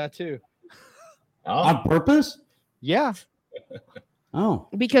Hallows tattoo. Oh, On purpose? Yeah. Oh.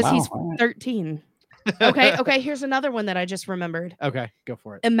 Because wow. he's All right. 13. Okay. Here's another one that I just remembered. Okay, go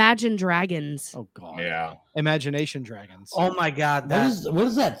for it. Imagine Dragons. Oh God. yeah. Imagination Dragons. Oh my God. What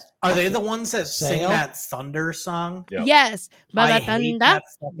is that? Are they the ones that sing Sail? that Thunder song? Yep. Yes. I hate that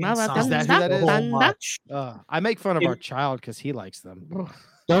fucking Ba-ba-dun-da. song Is that who that is? so much. I make fun of It- our child because he likes them.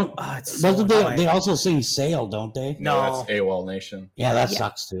 Don't Oh, it's so wasn't they? annoying. They also sing "Sail," don't they? No. That's AWOL Nation. Yeah, that Yeah.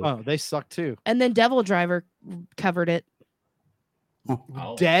 sucks too. Oh, they suck too. And then Devil Driver covered it.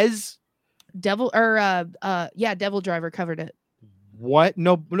 Oh. Dez? Devil Driver covered it. What?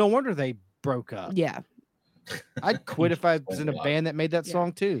 No wonder they broke up. Yeah. I'd quit if I was in a band that made that Yeah.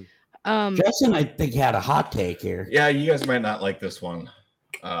 song too. Justin, I think had a hot take here. Yeah, you guys might not like this one.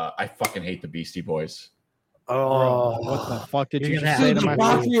 I fucking hate the Beastie Boys. Oh, What the fuck did You're you gonna just have say Dude, to you my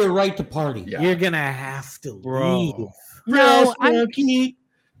fought face? for your right to party. Yeah. you're gonna have to Bro. leave. No, I'm,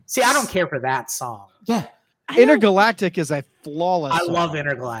 See, I don't care for that song. Yeah, I don't- Intergalactic is a flawless. I song. love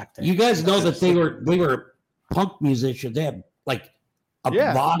Intergalactic. you guys know that they were punk musicians. They had like a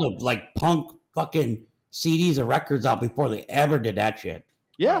Yeah. lot of like punk fucking CDs or records out before they ever did that shit.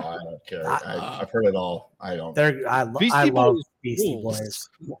 Yeah. Oh, I don't care. I've heard it all. I don't. I Beastie love Boys Beastie rules. Boys.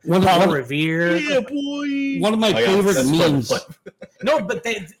 One Paul of, Revere. one of my Oh, yeah, favorite that's memes. fun. No, but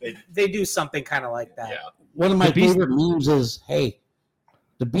they do something kind of like that. Yeah. One of my The Beast- favorite memes is, "Hey,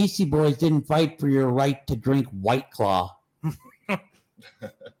 the Beastie Boys didn't fight for your right to drink White Claw,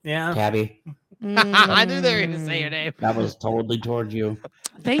 Yeah. Tabby." I knew they were going to say your name. That was totally towards you.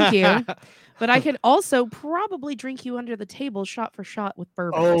 Thank you. But I could also probably drink you under the table shot for shot with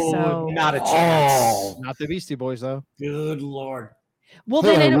bourbon. Oh, so. not a chance. Oh, Not the Beastie Boys, though. good Lord. Well,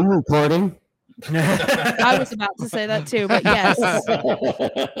 Hey, then are we recording? I was about to say that too, but yes.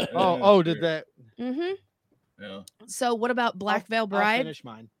 Did that? Mm-hmm. Yeah. So what about Black Veil I'll Bride? finish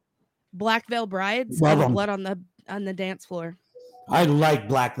mine. Black Veil Brides Love and 'em. blood on the dance floor. I like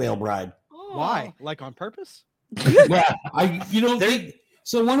Black Veil Bride. Why? Like on purpose? Yeah,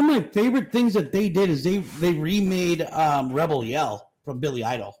 so one of my favorite things that they did is they remade Rebel Yell from Billy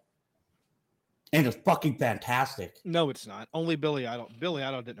Idol, and it's fucking fantastic. No, it's not. Only Billy Idol. Billy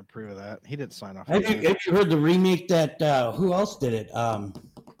Idol didn't approve of that. He didn't sign off. Have on you, that. have you heard the remake that who else did it?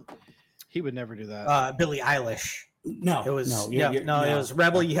 He would never do that. Billie Eilish. No, It was no, it was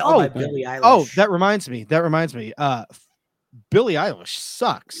Rebel Yell Oh, by Billie Eilish. Oh, that reminds me. Billie Eilish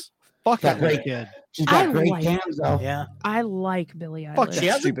sucks. Fuck Got that great- kid. she's got I great like- cans though. yeah. I like Billie Eilish. Fuck She that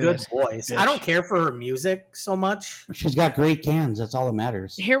has a stupid good ass voice. bitch. I don't care for her music so much. She's got great cans. That's all that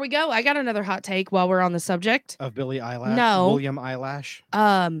matters. Here we go. I got another hot take while we're on the subject. Of Billie Eyelash. No. William Eyelash.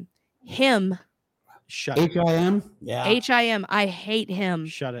 Him, Shut it. HIM. Yeah. HIM. I hate him.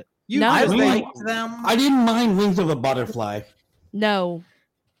 Shut it. No. I really- liked them. I didn't mind Wings of a Butterfly. No,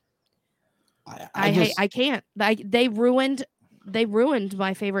 I can't. They ruined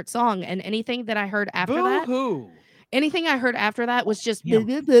my favorite song, and anything that I heard after that, Boo-hoo. anything I heard after that was just Yeah.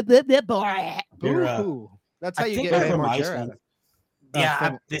 They're, Boo-hoo. That's how I you think get they're Van from Margera.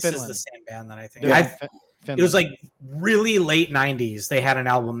 Iceland. This is the Finland. same band that I think. Yeah, It was like really late '90s. They had an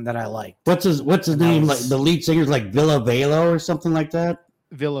album that I liked. What's his name? Like the lead singer's like Villa Velo or something like that.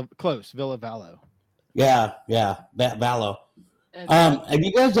 Villa Vallo. Yeah, that Valo. Have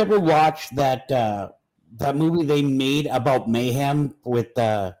you guys ever watched that that movie they made about Mayhem with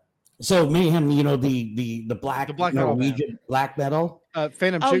so Mayhem, you know, the black Black metal Norwegian black metal,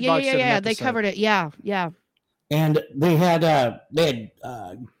 Phantom oh Jukebox. yeah. They covered it. Yeah. and they had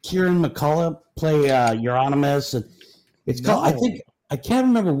Kieran McCullough play Euronymous, and it's called I can't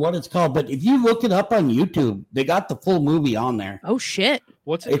remember what it's called, but if you look it up on YouTube, they got the full movie on there. Oh shit.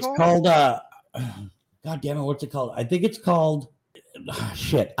 What's it It's called? called God damn it, what's it called? I think it's called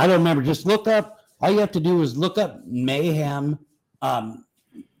shit. I don't remember. Just look up. All you have to do is look up Mayhem.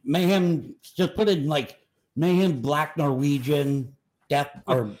 Mayhem. Just put in like Mayhem Black Norwegian Death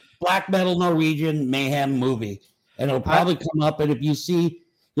or Black Metal Norwegian Mayhem movie, and it'll probably come up. And if you see,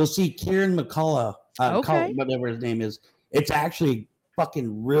 you'll see Kieran McCullough. Okay. Whatever his name is. It's actually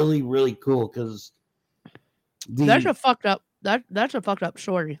fucking really, really cool because That's a fucked up. That's a fucked up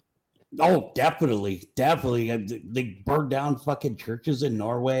story. Oh, definitely. They burned down fucking churches in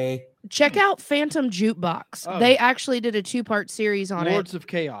Norway. Check out Phantom Jukebox. Oh. They actually did a 2-part series on Lords of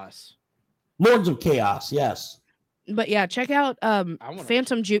Chaos. Lords of Chaos, yes. it. But yeah, check out wanna-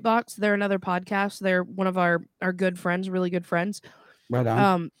 Phantom Jukebox. They're another podcast. They're one of our good friends, really good friends. Right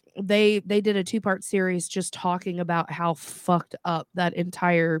on. They did a 2-part series just talking about how fucked up that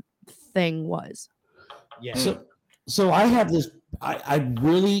entire thing was. Yeah. So I have this. I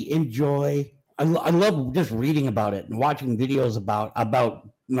really enjoy. I love just reading about it and watching videos about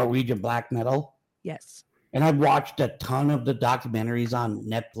Norwegian black metal. Yes. And I've watched a ton of the documentaries on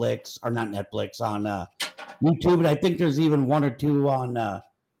Netflix, or not Netflix, on YouTube, and I think there's even one or two on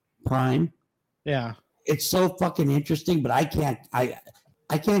Prime. Yeah. It's so fucking interesting, but I can't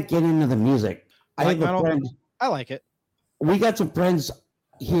get into the music. I Black have a metal? friend. I like it. We got some friends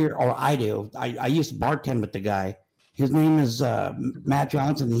here, or I do. I used to bartend with the guy. His name is Matt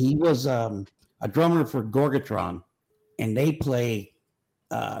Johnson. He was a drummer for Gorgatron, and they play.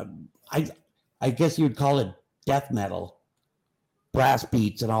 I guess you would call it death metal, brass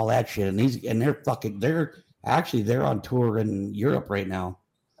beats and all that shit. And they're on tour in Europe right now.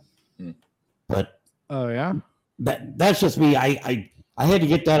 But Oh yeah. that's just me. I had to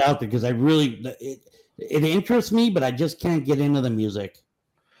get that out there because it interests me, but I just can't get into the music.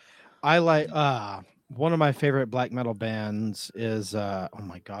 I like one of my favorite black metal bands is oh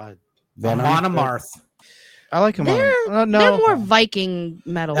my god. Venom. Monomarth. I like them. They're no. more Viking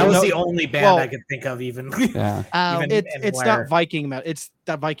metal. That was No, the only band well- I could think of. Even Yeah. even- It's and not where- Viking metal. It's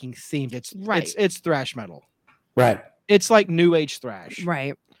that Viking themed. It's Right. It's thrash metal. Right. It's like new age thrash.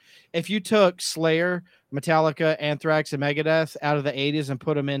 Right. If you took Slayer, Metallica, Anthrax, and Megadeth out of the 80s and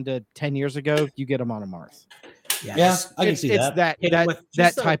put them into 10 years ago, you get them on a Marth. Yeah, just I can It's see it's that. hit it that with that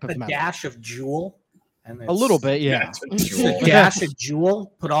just type a of metal. dash of Jewel, and A little bit, yeah. Just a dash of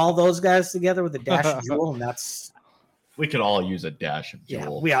Jewel. Put all those guys together with a dash of Jewel, and that's We could all use a dash of yeah.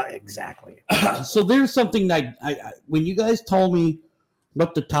 Jewel. We are exactly. So there's something that I when you guys told me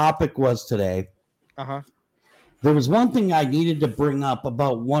what the topic was today. Uh-huh. There was one thing I needed to bring up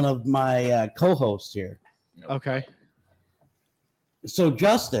about one of my co-hosts here. Okay. So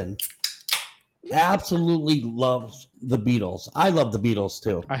Justin absolutely loves the Beatles. I love the Beatles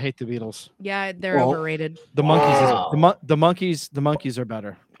too. I hate the Beatles. Yeah, they're Well, overrated. The monkeys. Wow. The monkeys are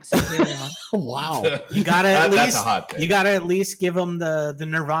better. Wow. You gotta at That's least a hot take. you gotta at least give them the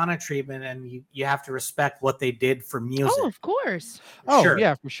Nirvana treatment, and you have to respect what they did for music. Oh, of course. Oh Sure.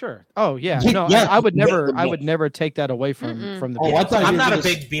 yeah, for sure. Oh yeah. Yeah, No, yeah, I would yeah, never. I yeah. would never take that away from the. Oh, I Beatles. thought I'm you were not a gonna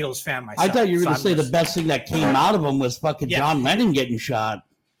big Beatles fan myself. I thought you were going so to say I'm the just- best thing that came out of them was fucking Yeah. John Lennon getting shot.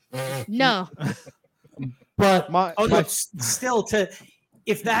 No. But My, Oh my- no, still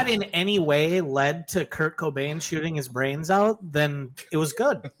if that in any way led to Kurt Cobain shooting his brains out, then it was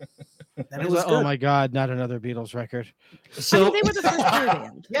good. Then it was oh good. my God! Not another Beatles record. I mean, they were the first hair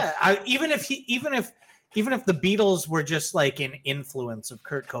band. Yeah, even if the Beatles were just like an influence of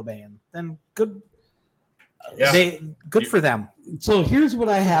Kurt Cobain, then good. Yeah. Good for them. so here's what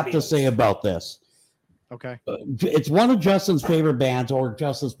I have to say about this. Okay. It's one of Justin's favorite bands or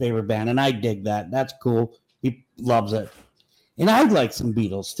Justin's favorite band, and I dig that. That's cool. He loves it. And I'd like some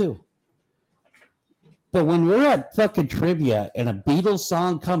Beatles too. But when we're at fucking trivia and a Beatles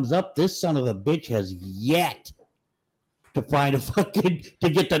song comes up, this son of a bitch has yet to find to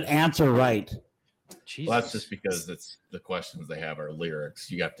get that answer right. Jesus. Well, that's just because it's the questions they have are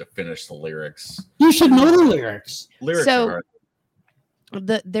lyrics. You have to finish the lyrics. You should know the lyrics. Lyrics So- are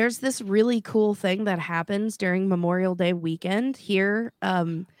There's this really cool thing that happens during Memorial Day weekend here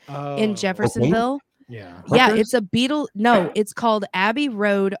in Oh, Jeffersonville. Yeah. Yeah, Hookers? it's a Beatle. No, it's called Abbey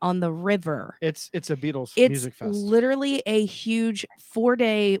Road on the River. It's a Beatles It's music fest. literally a huge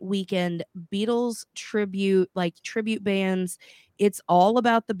 4-day weekend. Beatles tribute bands. It's all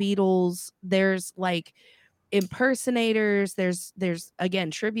about the Beatles. There's like impersonators. There's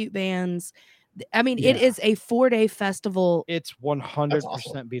again tribute bands. I mean, it Yeah. is a 4-day festival. It's 100%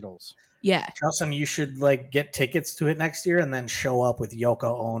 awesome. Beatles. Yeah. Justin, you should like get tickets to it next year and then show up with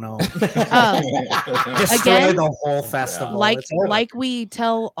Yoko Ono. Destroy Again, the whole festival. like It's over. like we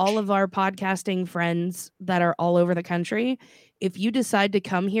tell all of our podcasting friends that are all over the country, if you decide to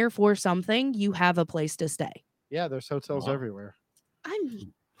come here for something, you have a place to stay. Yeah, there's hotels Wow. everywhere.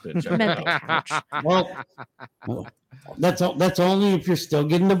 I'm Good job. mental couch. Well, that's only if you're still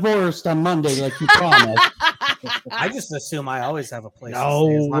getting divorced on Monday, like you promised. I just assume I always have a place No,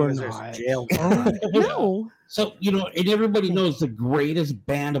 to stay as long we're as there's not. a jail. No. So, and everybody knows the greatest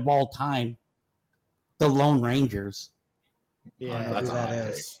band of all time, the Lone Rangers. Yeah. That's Who a hot that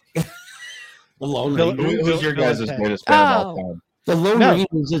take. is. The Lone Bill- Rangers. Who's your Bill guys' and Ted. greatest fan of all Oh. time? The Lone No.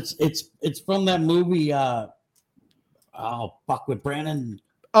 Rangers. It's from that movie. With Brandon.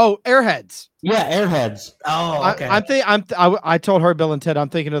 Oh, Airheads. Yeah, Airheads. Oh, okay. I told her, Bill and Ted, I'm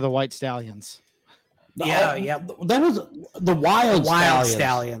thinking of the White Stallions. Yeah, yeah. That was the Wild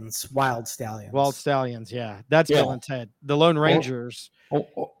Stallions. Wild Stallions. Wild Stallions. Yeah, that's Yeah. Bill and Ted. The Lone Rangers Or-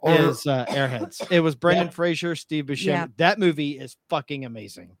 is Airheads. It was Brendan Fraser, Steve Buscemi. Yeah. That movie is fucking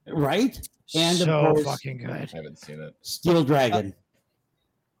amazing. right? And of so course- fucking good. I haven't seen it. Steel Dragon.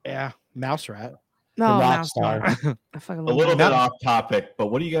 Yeah, Mouse Rat. No, the rock Mouse star. Dog. I fucking A love little him. bit off topic, but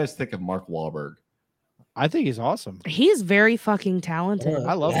what do you guys think of Mark Wahlberg? I think he's awesome. He's very fucking talented.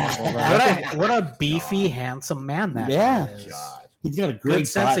 I love Yeah. him. What a beefy, handsome man that Yeah. guy is. God. He's got a Good great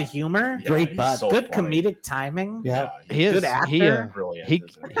sense butt. of humor. Great he's butt. Good funny. comedic timing. Yeah. He is. Good actor. Brilliant. He-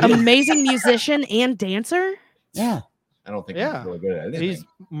 isn't he? Amazing musician and dancer. Yeah. I don't think Yeah. he's really good at anything. He's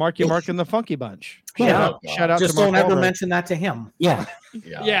Marky Mark and the Funky Bunch. Yeah. Shout out Just to Mark don't ever Wahlberg. mention that to him. Yeah.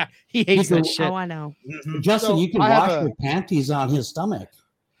 yeah. He hates that can- shit. Oh, I know. Mhm. Justin, So, you can I have wash a- your panties on his stomach.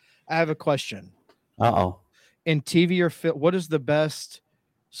 I have a question. Uh-oh. In TV or film, what is the best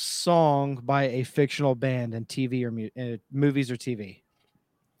song by a fictional band in TV or movies or TV?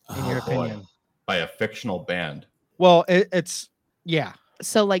 In your Oh, boy. opinion? By a fictional band. Well, it's yeah.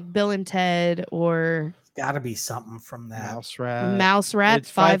 So like Bill and Ted or Got to be something from that. Mouse Rat. Mouse Rat, it's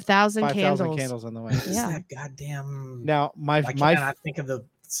 5,000 5,000 candles. candles on the way. What is Yeah. that goddamn? Now my I my cannot think of the.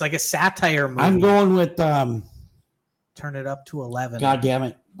 It's like a satire movie. I'm going with Turn it up to 11. God damn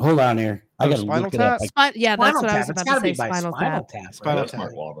it. Hold on here. I Oh, gotta Spinal look it up. Tap? Yeah, that's Spinal what I was Tap. It's about gotta to say. be by Spinal Tap. Tap. Spinal That's Tap.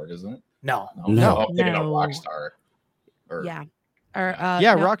 Mark Wahlberg, isn't it? No. No. I'm thinking of No. Rockstar. Or, Yeah. Or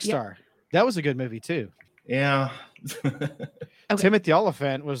yeah, no, Rockstar. That was a good movie too. Yeah. Okay. Timothy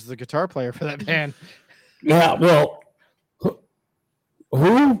Oliphant was the guitar player for that band. Yeah, well,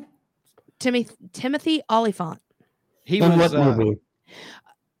 who? Timothy Oliphant. He In was what movie?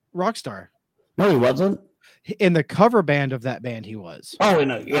 Rockstar. No, he wasn't. In the cover band of that band, he was. Oh, in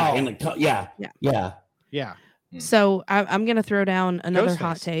the yeah. Yeah. Yeah. Yeah. Yeah. So I'm gonna throw down another Ghostface.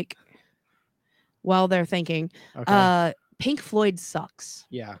 hot take while they're thinking. Okay. Pink Floyd sucks.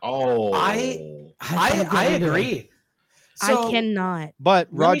 Yeah. Oh, I agree. I So, cannot. But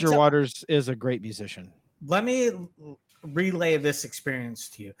Let me Roger tell- Waters is a great musician. let me relay this experience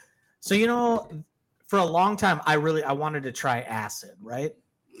to you. So for a long time, I wanted to try acid, right?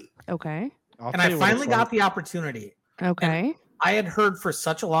 Okay. I'll And tell I you what finally it's got like. the opportunity. Okay. I had heard for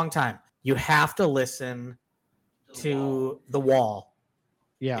such a long time, you have to listen to The Wall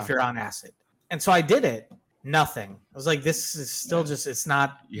Yeah. if you're on acid. And so I did it. Nothing. I was like, this is still just, it's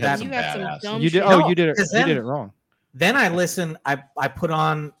not You had that. some You got some badass. dumb You did. shit. Oh, No, you did it. 'cause You did then- it wrong. Then I listened, I put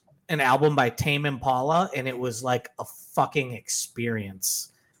on an album by Tame Impala, and it was like a fucking experience.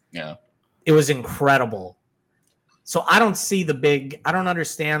 Yeah. It was incredible. So I don't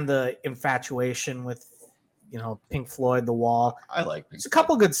understand the infatuation with, Pink Floyd, The Wall. I like Pink There's a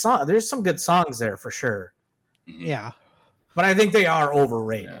couple good songs. There's some good songs there for sure. Floyd. Yeah. But I think they are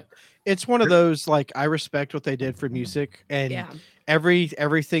overrated. Yeah. It's one of those like I respect what they did for music, and Yeah.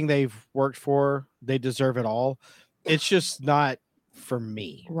 everything they've worked for, they deserve it all. It's just not for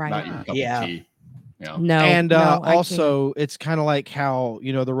me. Not Right. your cup Yeah. of tea. Yeah. No. And no, I can't. also, it's kind of like how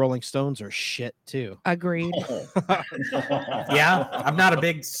the Rolling Stones are shit too. Agreed. Yeah, I'm not a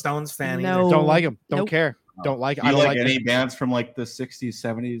big Stones fan No. either. Don't like them. Don't Nope. care. Don't like. Do I you don't like like any them. bands from like the 60s,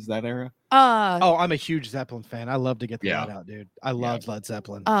 70s, that era? Oh, I'm a huge Zeppelin fan. I love to get the Yeah. light out, dude. I love Led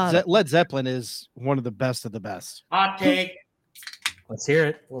Zeppelin. Uh, Led Zeppelin is one of the best of the best. Hot take. Let's hear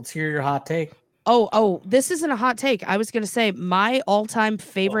it. Let's hear your hot take. Oh, this isn't a hot take. I was gonna say my all-time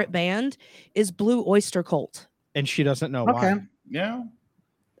favorite band is Blue Oyster Cult. And she doesn't know Okay. why. Yeah.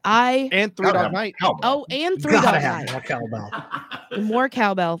 And Three Gotta Dog have Night. cowbell. And Three Gotta Dog have Night. more cowbell. More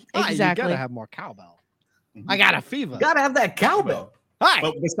cowbell. Hi, Exactly. You gotta have more cowbell. I got a fever. Gotta have that cowbell. Hi.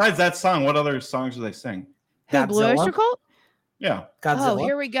 But besides that song, what other songs do they sing? Who, Blue Godzilla? Oyster Cult? Yeah. Godzilla. Oh,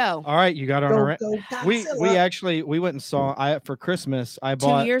 here we go. All right, you got on Go, a rant. go, We Godzilla. went and saw. For Christmas I 2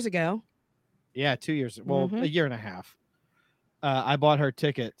 bought. years ago. Yeah, 2 years. Well, Mhm. a year and a half. I bought her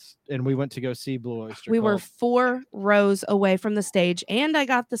tickets and we went to go see Blue Oyster. We were Cult. 4 rows away from the stage, and I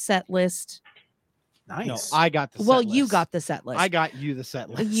got the set list. Nice. No, I got the. Well, set you list. got the set list. I got you the set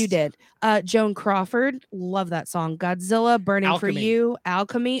list. You did. Joan Crawford, love that song. Godzilla, Burning Alchemy. for You,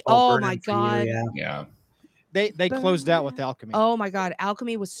 Alchemy. Oh, Burning my for You, god. yeah. Yeah. They closed out with Alchemy. Oh my god,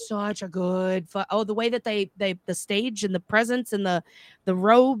 Alchemy was such a good. The way that they the stage and the presents and the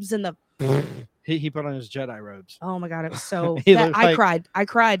robes and the. He put on his Jedi robes. Oh my god, it was so. He that, looked I like- cried. I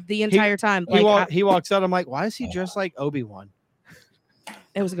cried the entire time. Like He walks out. I'm like, why is he dressed like Obi-Wan?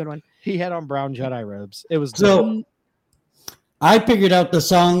 it was a good one. He had on brown Jedi robes. It was So I figured out the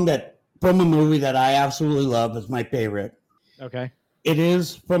song that from a movie that I absolutely love is my favorite. okay. It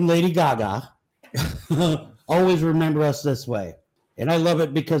is from Lady Gaga. Always Remember Us This Way. And I love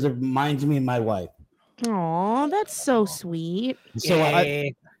it because it reminds me of my wife. Aw, that's so sweet. So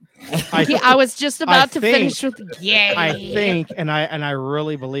Yay. Yeah, I was just about to think- finish with yay. I think, and I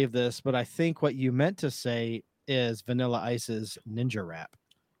really believe this, but I think what you meant to say is Vanilla Ice's Ninja Rap.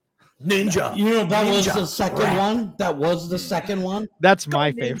 Ninja. you know that was Ninja the second rap. one. That was the second one. That's Go,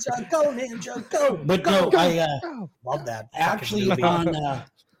 my favorite. Ninja, go, Ninja, go. But go, no, go. I Love that. fucking actually movie. on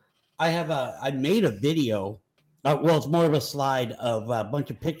I made a video. Well, it's more of a slide of a bunch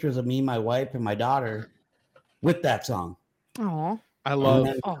of pictures of me, my wife, and my daughter with that song. Aw. I love.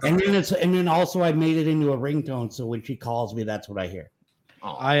 And then also I made it into a ringtone, so when she calls me, that's what I hear.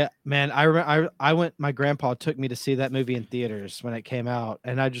 I remember I went. My grandpa took me to see that movie in theaters when it came out,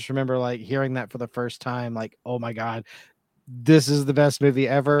 and I just remember like hearing that for the first time. Like, oh my god, this is the best movie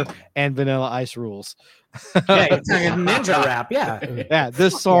ever, and Vanilla Ice rules. Yeah, you're talking ninja rap. Yeah. Yeah,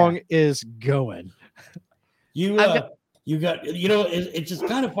 this song is going. You got it's just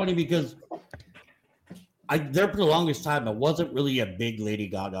kind of funny because there for the longest time I wasn't really a big Lady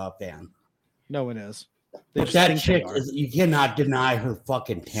Gaga fan. No one is. They But just that think they chick are. is, you cannot deny her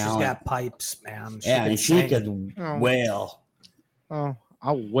fucking She's talent. got pipes, man. Yeah, and she sing. could Oh. wail. Oh,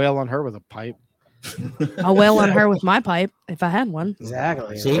 I'll wail on her with a pipe. I'll wail on her with my pipe if I had one.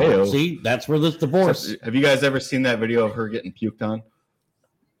 Exactly. See, that's where this divorce. Have you guys ever seen that video of her getting puked on?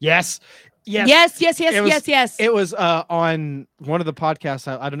 Yes. Yes, yes, yes, It was- yes, yes. It was on one of the podcasts.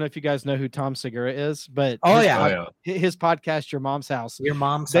 I don't know if you guys know who Tom Segura is, but Oh, his yeah. his podcast, Your Mom's House. Your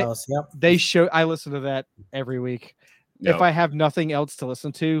mom's They- house. Yep. They show. I listen to that every week. No. If I have nothing else to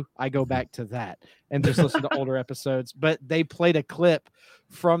listen to, I go back to that and just listen to older episodes. But they played a clip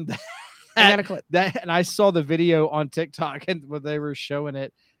from that. I got a clip. That, and I saw the video on TikTok and when they were showing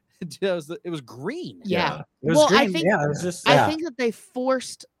it, it was green. Yeah. It was Well, green. I think yeah, it was just I think that they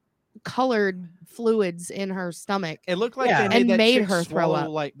forced colored fluids in her stomach. It looked like Yeah. they And made, that made chick her throw swallow, up.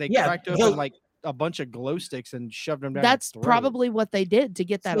 Like they Yeah, cracked open like a bunch of glow sticks and shoved them down. That's her throat. probably what they did to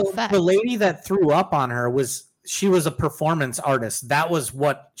get that So effect. the lady that threw up on her was a performance artist. That was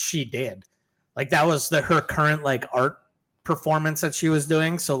what she did. Like that was her current like art performance that she was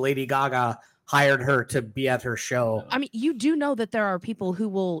doing. So Lady Gaga hired her to be at her show. I mean, you do know that there are people who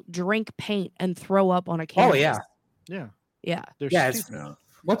will drink paint and throw up on a canvas. Oh yeah. Yeah. Yeah. They're Yeah, it's- stupid. Yeah.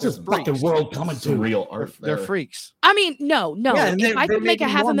 What's this They're fucking freaks. world coming Some to? real They're, art. they're there. freaks. I mean, no. Yeah, and If I they're could make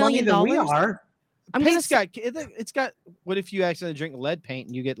making more money $500,000, than we are. I'm gonna Paint's got it's got. What if you accidentally drink lead paint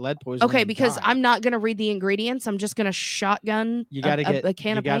and you get lead poisoning? okay, and because die? I'm not gonna read the ingredients. I'm just gonna shotgun. You gotta get a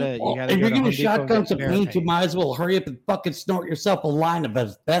can you of gotta paint. you gotta If go you're to gonna Home Depot and shotgun get some Bear paint, you might as well hurry up and fucking snort yourself a line of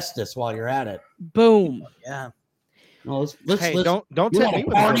asbestos while you're at it. Boom. Yeah. No, let's Hey, don't you tempt want me to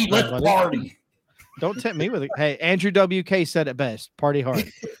with party? it. Let's buddy. party. Don't tempt me with it. Hey, Andrew WK said it best. Party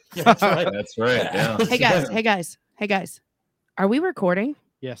hard. That's right. That's right. Yeah. Hey guys. Are we recording?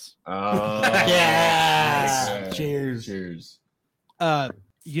 Yes. Yes. Nice. Cheers. Cheers.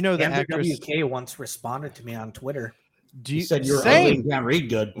 You know the Andrew actress. WK once responded to me on Twitter. Do You you said you're same? ugly and can't read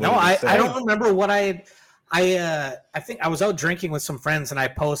good. No, What did he I say? don't remember what I think I was out drinking with some friends and I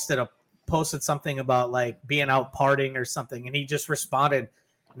posted something about like being out partying or something, and he just responded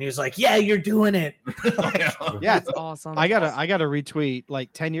and he was like, "Yeah, you're doing it." Yeah, That's awesome. I got a retweet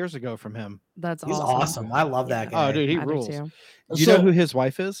like 10 years ago from him. That's He's awesome. awesome. I love that guy. Oh, dude, he I do rules. too. You know who his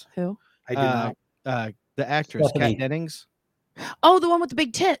wife is? Who? I do Uh, not. The actress Stephanie. Kat Dennings. Oh, the one with the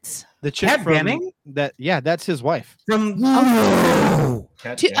big tits. The chick Kat from Denning? that. Yeah, that's his wife. From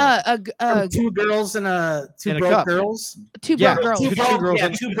Cat Two, Dennis. two girls and two In a broke cup. girls. two Yeah, broke girls. two girls yeah,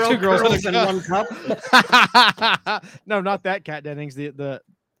 and- two two broke girls girls in in a one cup. No, not that Kat Dennings.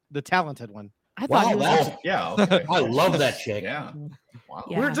 The talented one. I thought he Wow, was. that's, Yeah. Okay. I love that chick. Yeah. Wow.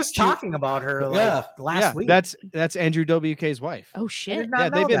 Yeah. We were just talking about her like, Yeah. last Yeah, week. that's Andrew WK's wife. Oh I shit! did not Yeah,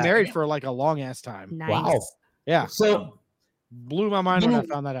 they've know been that. married for like a long ass time. Nice. Wow. Yeah, So blew my mind when I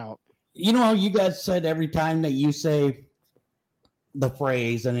found that out. you know how you guys said every time that you say the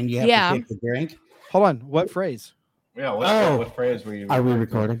phrase and then you have Yeah. to pick the drink. Hold on, what phrase? Yeah. What phrase were you? Are we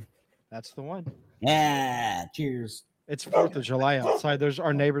recording? That's the one. Yeah. Cheers. It's 4th of July outside. There's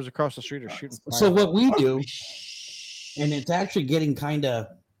our neighbors across the street are shooting. So fireworks. what we do, and it's actually getting kind of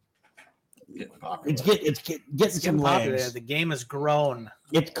Getting popular. it's getting It's some getting popular. legs. The game has grown.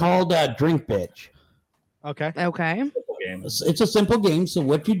 It's called Drink Bitch. Okay. Okay. Game. It's a simple game. So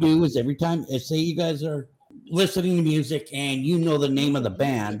what you do is every time, say you guys are listening to music and you know the name of the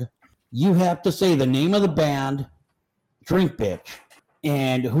band, you have to say the name of the band, Drink Bitch,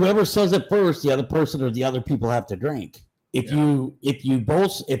 and whoever says it first, the other person or the other people have to drink. If you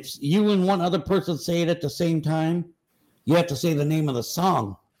and one other person say it at the same time, you have to say the name of the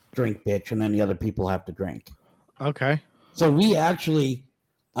song, Drink Bitch, and then the other people have to drink. Okay. So we actually,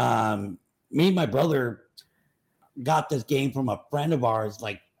 me and my brother got this game from a friend of ours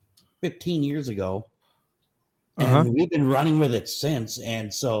like 15 years ago. And Uh-huh. we've been running with it since.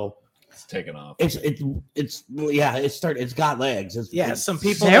 And so It's taken off. it's got legs. Some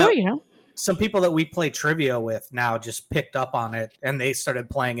people There that, we go. some people that we play trivia with now just picked up on it and they started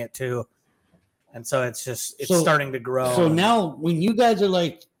playing it too. And so it's So- starting to grow. So now when you guys are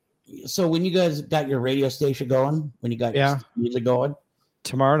like, when you guys got your radio station going, when you got Yeah. your music going,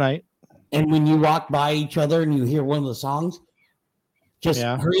 Tomorrow night. and when you walk by each other and you hear one of the songs, just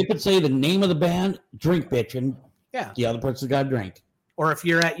Yeah. hurry up and say the name of the band, Drink Bitch, and Yeah. the other person's got to drink. Or if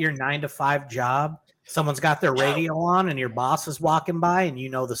you're at your 9 to 5 job, someone's got their radio on and your boss is walking by and you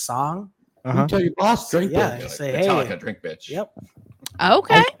know the song. Uh-huh. You tell your boss, Drink Yeah. Bitch. You say, Metallica, hey. drink bitch. Yep.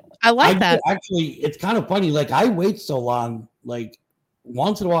 Okay. I like that. Actually, it's kind of funny. Like I wait so long. Like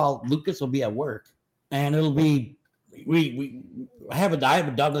once in a while, Lucas will be at work, and it'll be I haven't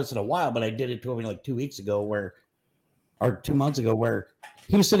done this in a while, but I did it to him like 2 weeks ago, or 2 months ago, where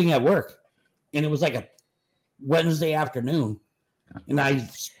he was sitting at work, and it was like a Wednesday afternoon, and I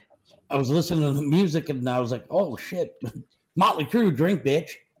was listening to the music, and I was like, oh shit, Motley Crue, Drink Bitch.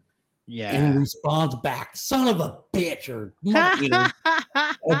 Yeah. And he responds back, son of a bitch, or you know,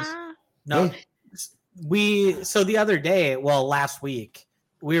 No, so the other day, last week,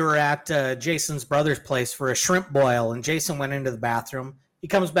 we were at Jason's brother's place for a shrimp boil, and Jason went into the bathroom. He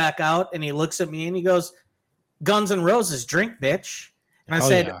comes back out and he looks at me and he goes, "Guns N' Roses, Drink Bitch." And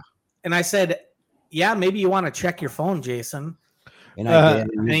I said, yeah, maybe you want to check your phone, Jason. and I did.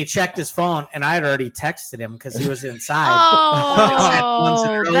 And he checked his phone, and I had already texted him because he was inside. Oh,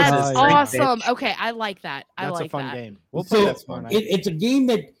 Roses, that's Drink awesome. Okay, I like that. I That's like a fun that. game. We'll play So that tomorrow night. it's a game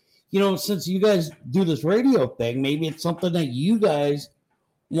that, since you guys do this radio thing, maybe it's something that you guys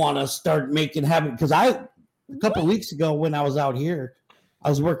want to start making habit because a couple of weeks ago when I was out here, I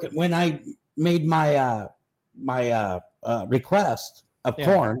was working when I made my request of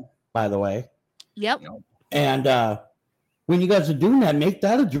corn, by the way. Yep. And when you guys are doing that, make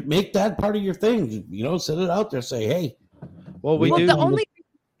that part of your thing. You know, set it out there. Say, hey. Well,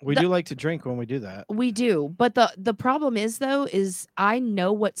 we do like to drink when we do that. We do, but the problem is though is I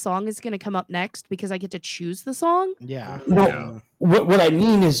know what song is going to come up next because I get to choose the song. Yeah. No, what I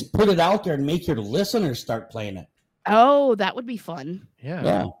mean is put it out there and make your listeners start playing it. Oh, that would be fun.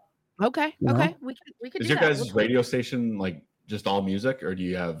 Yeah. Okay. You know? Okay. We could. Is do your that. guys' radio station like just all music, or do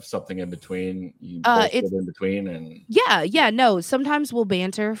you have something in between? You both it's put in between, and no. Sometimes we'll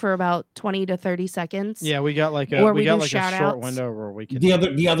banter for about 20 to 30 seconds. Yeah, we got like a Or we we got do like a shout short outs. window where we can.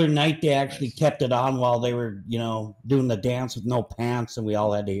 The other night they actually kept it on while they were, you know, doing the dance with no pants, and we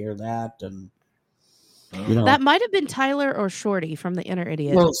all had to hear that. And you know, That might have been Tyler or Shorty from the Inner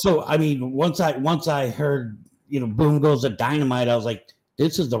Idiot. well, so I mean, once I heard, you know, Boom Goes the Dynamite, I was like,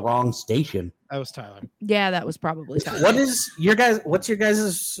 this is the wrong station. That was Tyler. Yeah, that was probably Tyler. What's your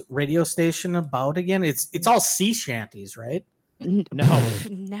guys' radio station about again? It's all sea shanties, right?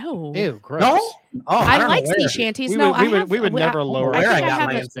 No. Ew, gross. No? Oh, I don't like know sea where. shanties. We No, would never lower. Where I think I got have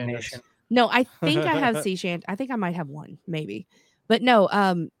my a- information. No, I think I have sea shanty. I think I might have one, maybe. But no,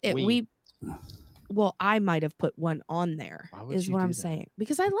 I might have put one on there, Why would is you what do I'm that? saying.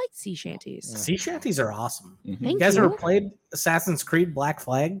 Because I like sea shanties. Sea shanties are awesome. Mhm. You Thank guys you. ever played Assassin's Creed Black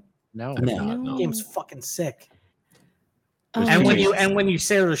Flag? No. No. The game's fucking sick. Oh, And when Jeez. you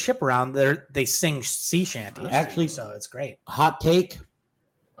sail the ship around, they sing sea shanties. Actually- so it's great. Hot take: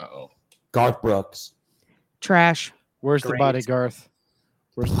 Uh-oh. Garth Brooks. trash. Where's the Great. body, Garth?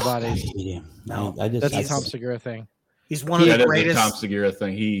 Where's the I body? hate him. No. I just That's a He's- Tom Segura thing. He's one of That the is greatest. a Tom Segura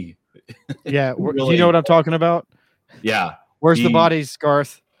thing. Yeah. Do Really- you know what I'm talking about? Yeah, Where's the He- bodies,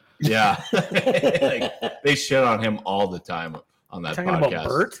 Garth? yeah. Like, they shit on him all the time on that Talking podcast. about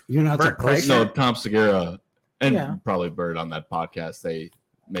Bert. You're not Bert supposed No, Kreischer? Tom Segura and Yeah. probably Bird on that podcast. They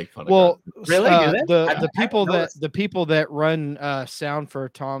make fun of. Well, Garth. Really? Do they? the I people haven't noticed. the people that run sound for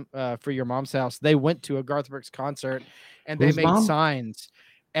Tom for your mom's house, they went to a Garth Brooks concert and they Whose made mom? signs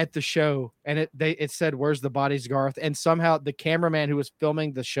at the show, and it said "Where's the bodies, Garth?" And somehow the cameraman who was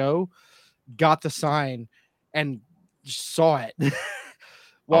filming the show got the sign and saw it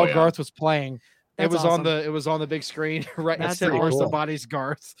while yeah. Garth was playing. That's awesome. It was on the big screen right. It That's said pretty "Where's the cool. bodies,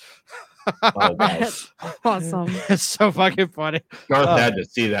 Garth?" Oh, wow. That's awesome. It's so fucking funny. Garth Oh. had to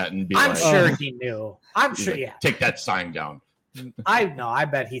see that and be I'm like, sure he knew. I'm he's sure. like, Yeah. take that sign down. I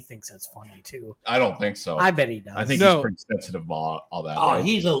bet he thinks it's funny too. I don't think so. I bet he does. I think No. he's pretty sensitive about all that. Oh, right?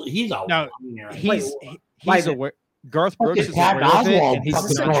 he's a No, He's Wait, aware. Garth Brooks Fucking is Pat aware of it, Oswald and he's Is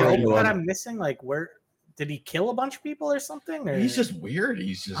this a fucking not Sorry, joke Lord. that I'm missing? Like, where did he kill a bunch of people or something? Or? He's just weird.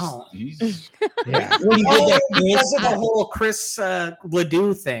 He's just Oh. he's Yeah. When he did Oh, that because of the Chris- whole Chris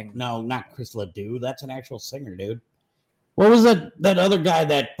Ledoux thing. No, not Chris Ledoux. That's an actual singer, dude. What was that other guy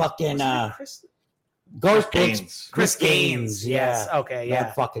that fucking Wasn't it Chris, Garth Gaines. Brooks? Chris Gaines. Yes. Yeah. Okay. Yeah.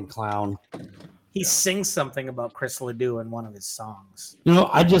 That fucking clown. He sings something about Chris Ledoux in one of his songs. You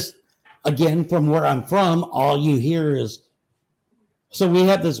know, again, from where I'm from, all you hear is. So we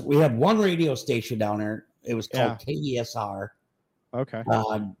have one radio station down there. It was called KESR. Okay.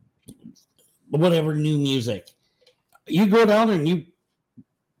 Whatever new music. You go down there and you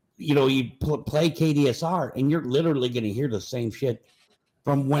play KDSR, and you're literally going to hear the same shit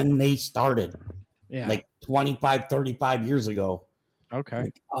from when they started, Yeah. like 25, 35 years ago.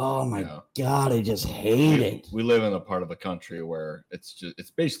 Okay. Oh my Yeah. God, I just hate it. We live in a part of the country where it's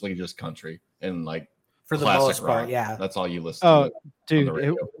basically just country and like For the classic most part, rock. yeah. That's all you listen Oh, to. dude, the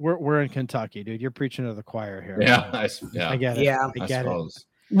radio. we're in Kentucky, dude. You're preaching to the choir here. Yeah, I get it. Yeah. I I get it. suppose.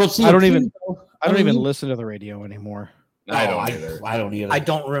 Well, see, I don't the even- thing, though, I don't mean, even you- listen to the radio anymore. I Oh, don't either. I don't either. I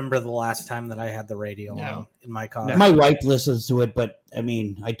don't remember the last time that I had the radio No. on in my car. No. My wife listens to it, but I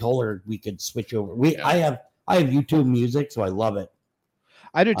mean, I told her we could switch over. Yeah. I have YouTube Music, so I love it.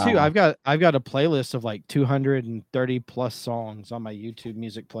 I do too. Uh, I've got a playlist of like 230 plus songs on my YouTube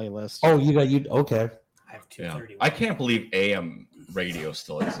music playlist. Oh, you okay? I have Yeah. 231. I can't believe AM radio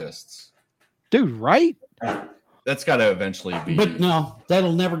still exists. Dude, right? That's got to eventually be. But no,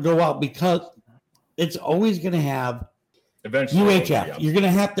 that'll never go out because it's always going to have eventually UHF. yeah. You're going to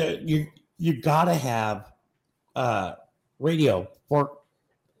have to you got to have radio for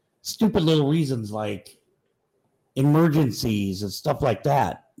stupid little reasons like emergencies and stuff like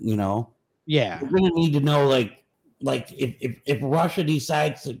that. You know, Yeah. you're going to need to know like if Russia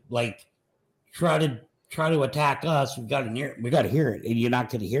decides to like try to attack us, we got to hear it, and you're not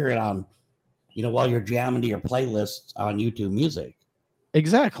going to hear it on, while you're jamming to your playlists on YouTube Music.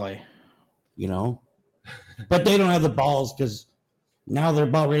 Exactly. You know, but they don't have the balls because now they're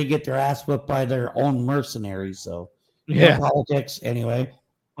about ready to get their ass whipped by their own mercenaries. So Yeah. politics anyway.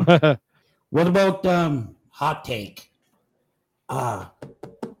 What about hot take? God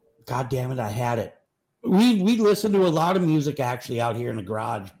damn it, I had it. We listen to a lot of music actually out here in the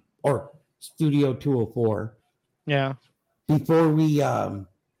garage or Studio 204 Yeah. before we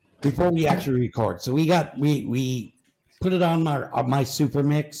actually record. So we put it on my super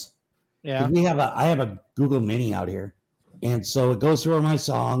mix. Yeah. I have a Google Mini out here. And so it goes through all my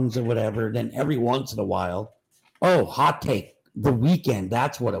songs or whatever. Then every once in a while, hot take. The Weeknd,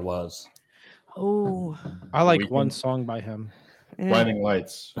 that's what it was. Oh, I like Weeknd. one song by him. Blinding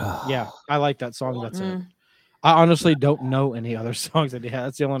Lights. Yeah, I like that song. That's it. Mm. I honestly don't know any other songs that he has.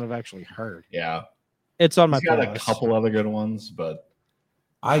 That's the only one I've actually heard. Yeah. It's on my He's got a playlist. couple other good ones, but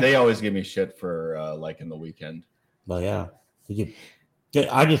they always give me shit for liking The Weeknd. But yeah.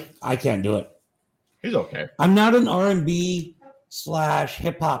 I can't do it. He's okay. I'm not an R&B /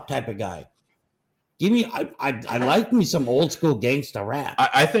 hip hop type of guy. Give me, I like me some old school gangsta rap.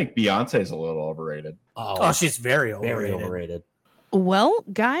 I think Beyonce's a little overrated. Oh, she's very overrated. very overrated. Well,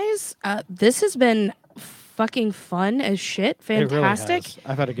 guys, this has been fucking fun as shit. It really Fantastic. has.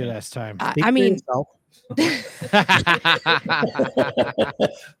 I've had a good ass time. I mean,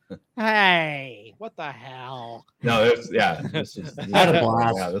 Hey, what the hell? No, this is Had a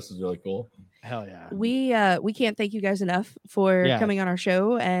blast. yeah, this is really cool. Hell yeah. we can't thank you guys enough for Yeah. coming on our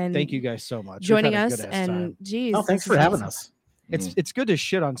show and Thank you guys so much. We've joining had a us. good-ass And time. geez, Oh, thanks this for is having awesome. us. It's good to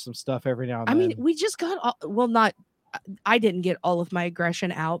shit on some stuff every now and I then. mean, we just got not. I didn't get all of my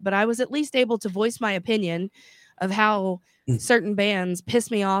aggression out, but I was at least able to voice my opinion of how certain bands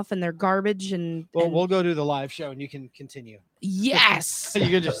piss me off and they're garbage. And we'll go do the live show and you can continue. yes, You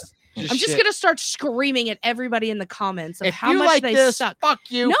can just I'm just shit. gonna start screaming at everybody in the comments of If how you much like they this, suck. fuck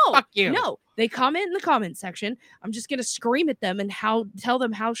you. No, fuck you. no, they comment in the comment section. I'm just gonna scream at them and tell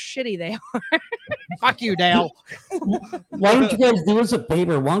them how shitty they are. Fuck you, Dale. Why don't you guys do us a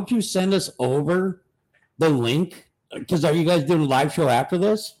favor? Why don't you send us over the link? Because are you guys doing a live show after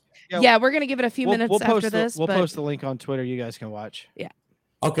this? Yeah, we're gonna give it a few minutes post after the, this. We'll but post the link on Twitter. You guys can watch.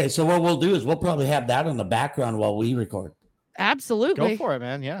 Okay, so what we'll do is we'll probably have that in the background while we record. absolutely Go for it,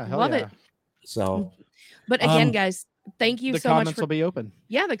 man. Yeah. Hell love yeah. it. So But again, guys, thank you The so much comments for will be open.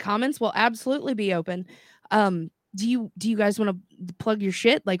 yeah, the comments will absolutely be open. Do you guys want to plug your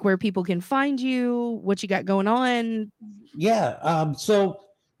shit, like where people can find you, what you got going on? yeah, so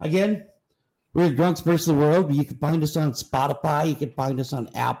again, we're Drunks versus the World. You can find us on Spotify. You can find us on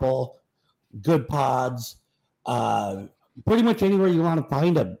Apple, Good Pods, pretty much anywhere you want to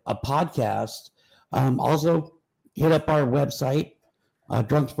find a podcast. Also, hit up our website,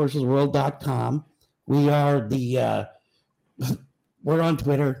 drunksversusworld.com. We are we're on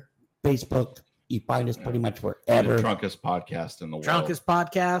Twitter, Facebook. You find us pretty much The wherever. drunkest podcast in the world. Drunkest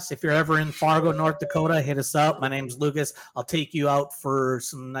podcast. If you're ever in Fargo, North Dakota, hit us up. My name's Lucas. I'll take you out for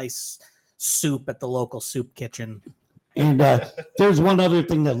some nice soup at the local soup kitchen. And there's one other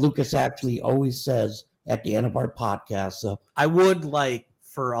thing that Lucas actually always says at the end of our podcast. So I would like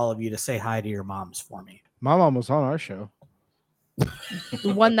for all of you to say hi to your moms for me. My mom was on our show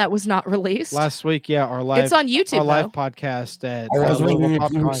The one that was not released. last week. Yeah, our live It's on YouTube. our live Though. podcast at I was Louisville wondering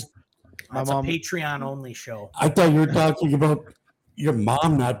if you Popcorn. My That's mom- a Patreon only show. I thought you were talking about your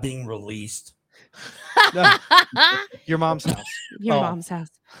mom not being released. Your mom's house. Your Oh. mom's house.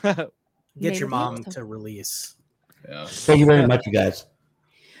 Get Made your of mom love. to release. Yeah. Thank you very much, you guys.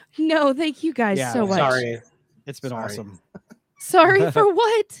 No, thank you guys Yeah, so much. Sorry. It's been Sorry. awesome. Sorry for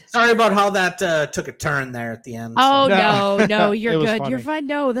what? Sorry about how that took a turn there at the end. Oh No. no, It you're was good. You're funny. fine.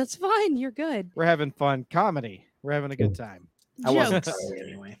 No, that's fine. You're good. We're having fun. Comedy. We're having a good time. I wasn't Jokes. sorry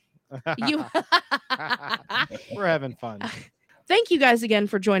anyway. You. We're having fun. Thank you guys again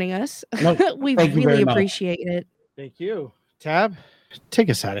for joining us. No, We thank you really very much. appreciate it. Thank you. Tab, take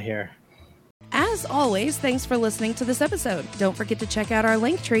us out of here. As always, thanks for listening to this episode. Don't forget to check out our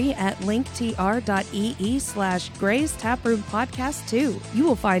link tree at linktr.ee/Gray's Taproom Podcast 2. You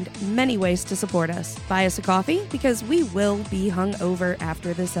will find many ways to support us. Buy us a coffee because we will be hungover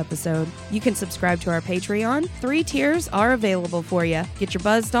after this episode. You can subscribe to our Patreon. 3 tiers are available for you. Get your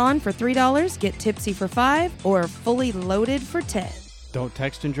buzzed on for $3, get tipsy for $5, or fully loaded for $10. Don't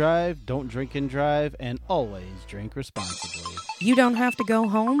text and drive, don't drink and drive, and always drink responsibly. You don't have to go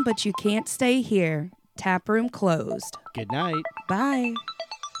home, but you can't stay here. Taproom closed. Good night. Bye.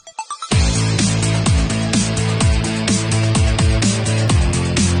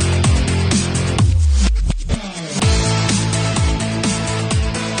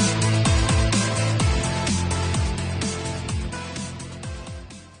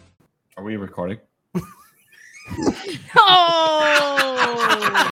 Are we recording? Oh,